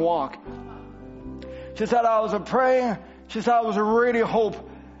couldn't even walk. She said, I was praying. She said, I was really hope.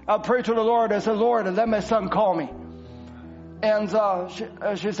 I prayed to the Lord. I said, Lord, let my son call me. And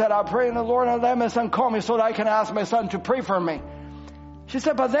she said, I pray in the Lord and let my son call me so that I can ask my son to pray for me. She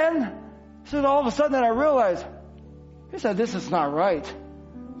said, but then, all of a sudden I realized, he said, this is not right.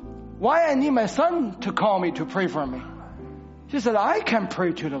 Why I need my son to call me to pray for me? She said, I can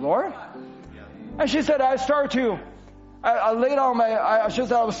pray to the Lord. And she said, I laid on she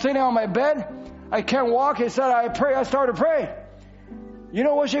said, I was sitting on my bed. I can't walk. He said, I started praying. You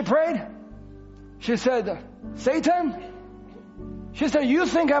know what she prayed? She said, Satan, she said, you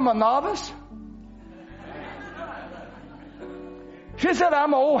think I'm a novice? She said,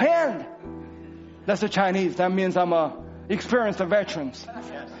 I'm an old hand. That's the Chinese. That means I'm a experienced veteran.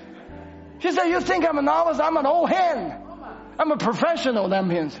 She said, you think I'm a novice? I'm an old hand. I'm a professional, that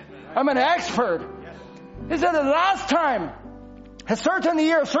means. I'm an expert. He said, the last time, a certain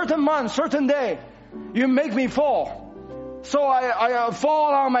year, certain month, certain day, you make me fall. So I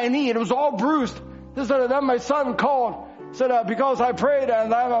fall on my knee. It was all bruised. He said, then my son called. Said, because I prayed and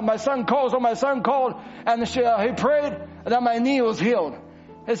my son called. So my son called and he prayed and then my knee was healed.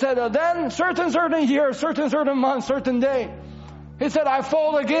 He said, then certain year, certain month, certain day. He said, I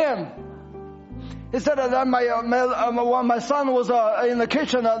fall again. He said that my son was in the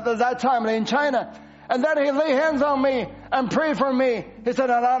kitchen at that time in China. And then he laid hands on me and prayed for me. He said,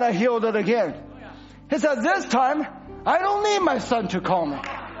 and I healed it again. He said, this time, I don't need my son to call me.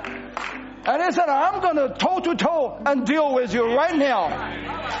 And he said, I'm going to toe-to-toe and deal with you right now.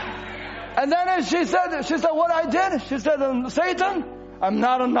 And then she said what I did. She said, Satan, I'm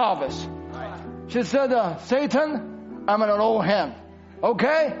not a novice. She said, Satan, I'm an old hand.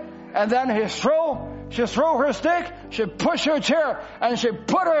 Okay? And then she threw her stick, she pushed her chair, and she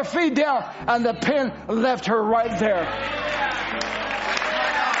put her feet down, and the pin left her right there.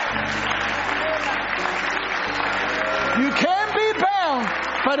 You can't be bound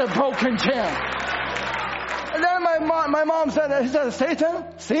by the broken chain. And then my mom said, Satan,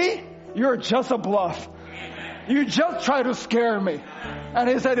 see, you're just a bluff. You just try to scare me. And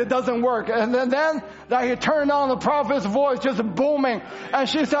he said, it doesn't work. And then he turned on the prophet's voice, just booming. And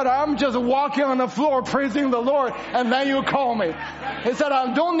she said, I'm just walking on the floor praising the Lord. And then you call me. He said,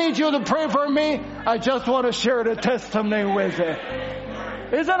 I don't need you to pray for me. I just want to share the testimony with you.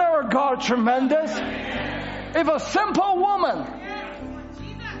 Isn't our God tremendous? If a simple woman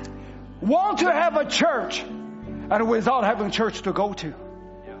want to have a church and without having church to go to,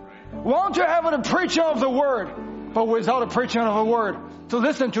 want to have a preaching of the word, but without a preaching of the word to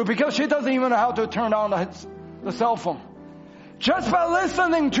listen to, because she doesn't even know how to turn on the cell phone. Just by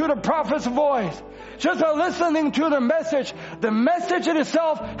listening to the prophet's voice, just by listening to the message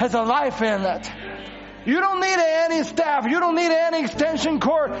itself has a life in it. You don't need any staff. You don't need any extension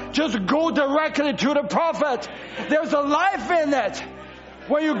cord. Just go directly to the prophet. There's a life in it.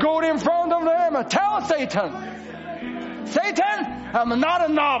 When you go in front of him, tell Satan, I'm not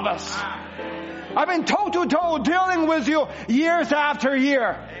a novice. I've been toe-to-toe dealing with you years after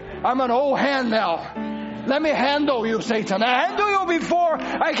year. I'm an old hand now. Let me handle you, Satan. I handled you before,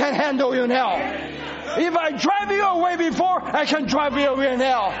 I can handle you now. If I drive you away before, I can drive you away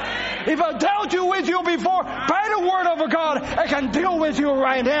now. If I dealt with you before, by the word of God, I can deal with you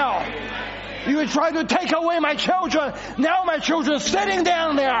right now. You try to take away my children. Now my children are sitting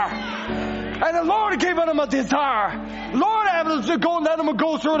down there. And the Lord gave them a desire. Lord, let them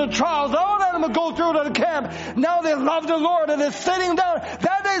go through the trials. Lord, let them go through the camp. Now they love the Lord and they're sitting down.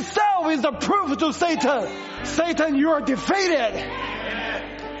 That itself is the proof to Satan. Satan, you are defeated.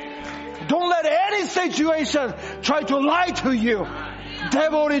 Don't let any situation try to lie to you.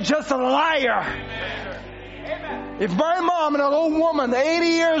 Devil is just a liar. If my mom, an old woman, 80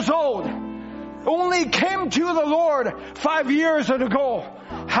 years old, only came to the Lord 5 years ago,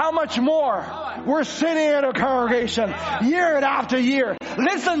 how much more we're sitting in a congregation year after year,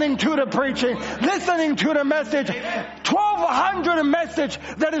 listening to the preaching, listening to the message, 1,200 message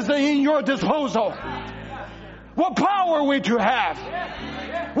that is in your disposal. What power we to have.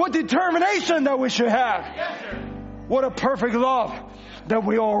 What determination that we should have. What a perfect love that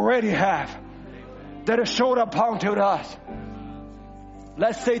we already have. That is showed upon to us.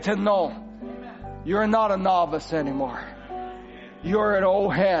 Let Satan know you're not a novice anymore. You're an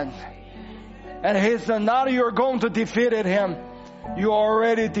old hand. And he's not you're going to defeat him. You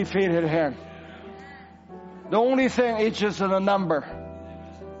already defeated him. The only thing is just a number.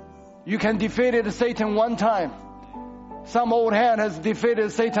 You can defeat Satan one time. Some old hand has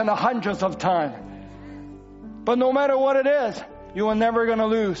defeated Satan hundreds of times. But no matter what it is, you are never going to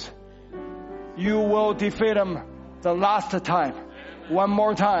lose. You will defeat him the last time. One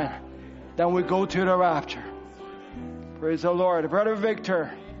more time. Then we go to the rapture. Praise the Lord. Brother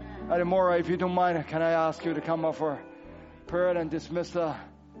Victor, Ademora, if you don't mind, can I ask you to come up for prayer and dismiss the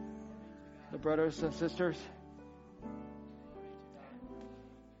brothers and sisters?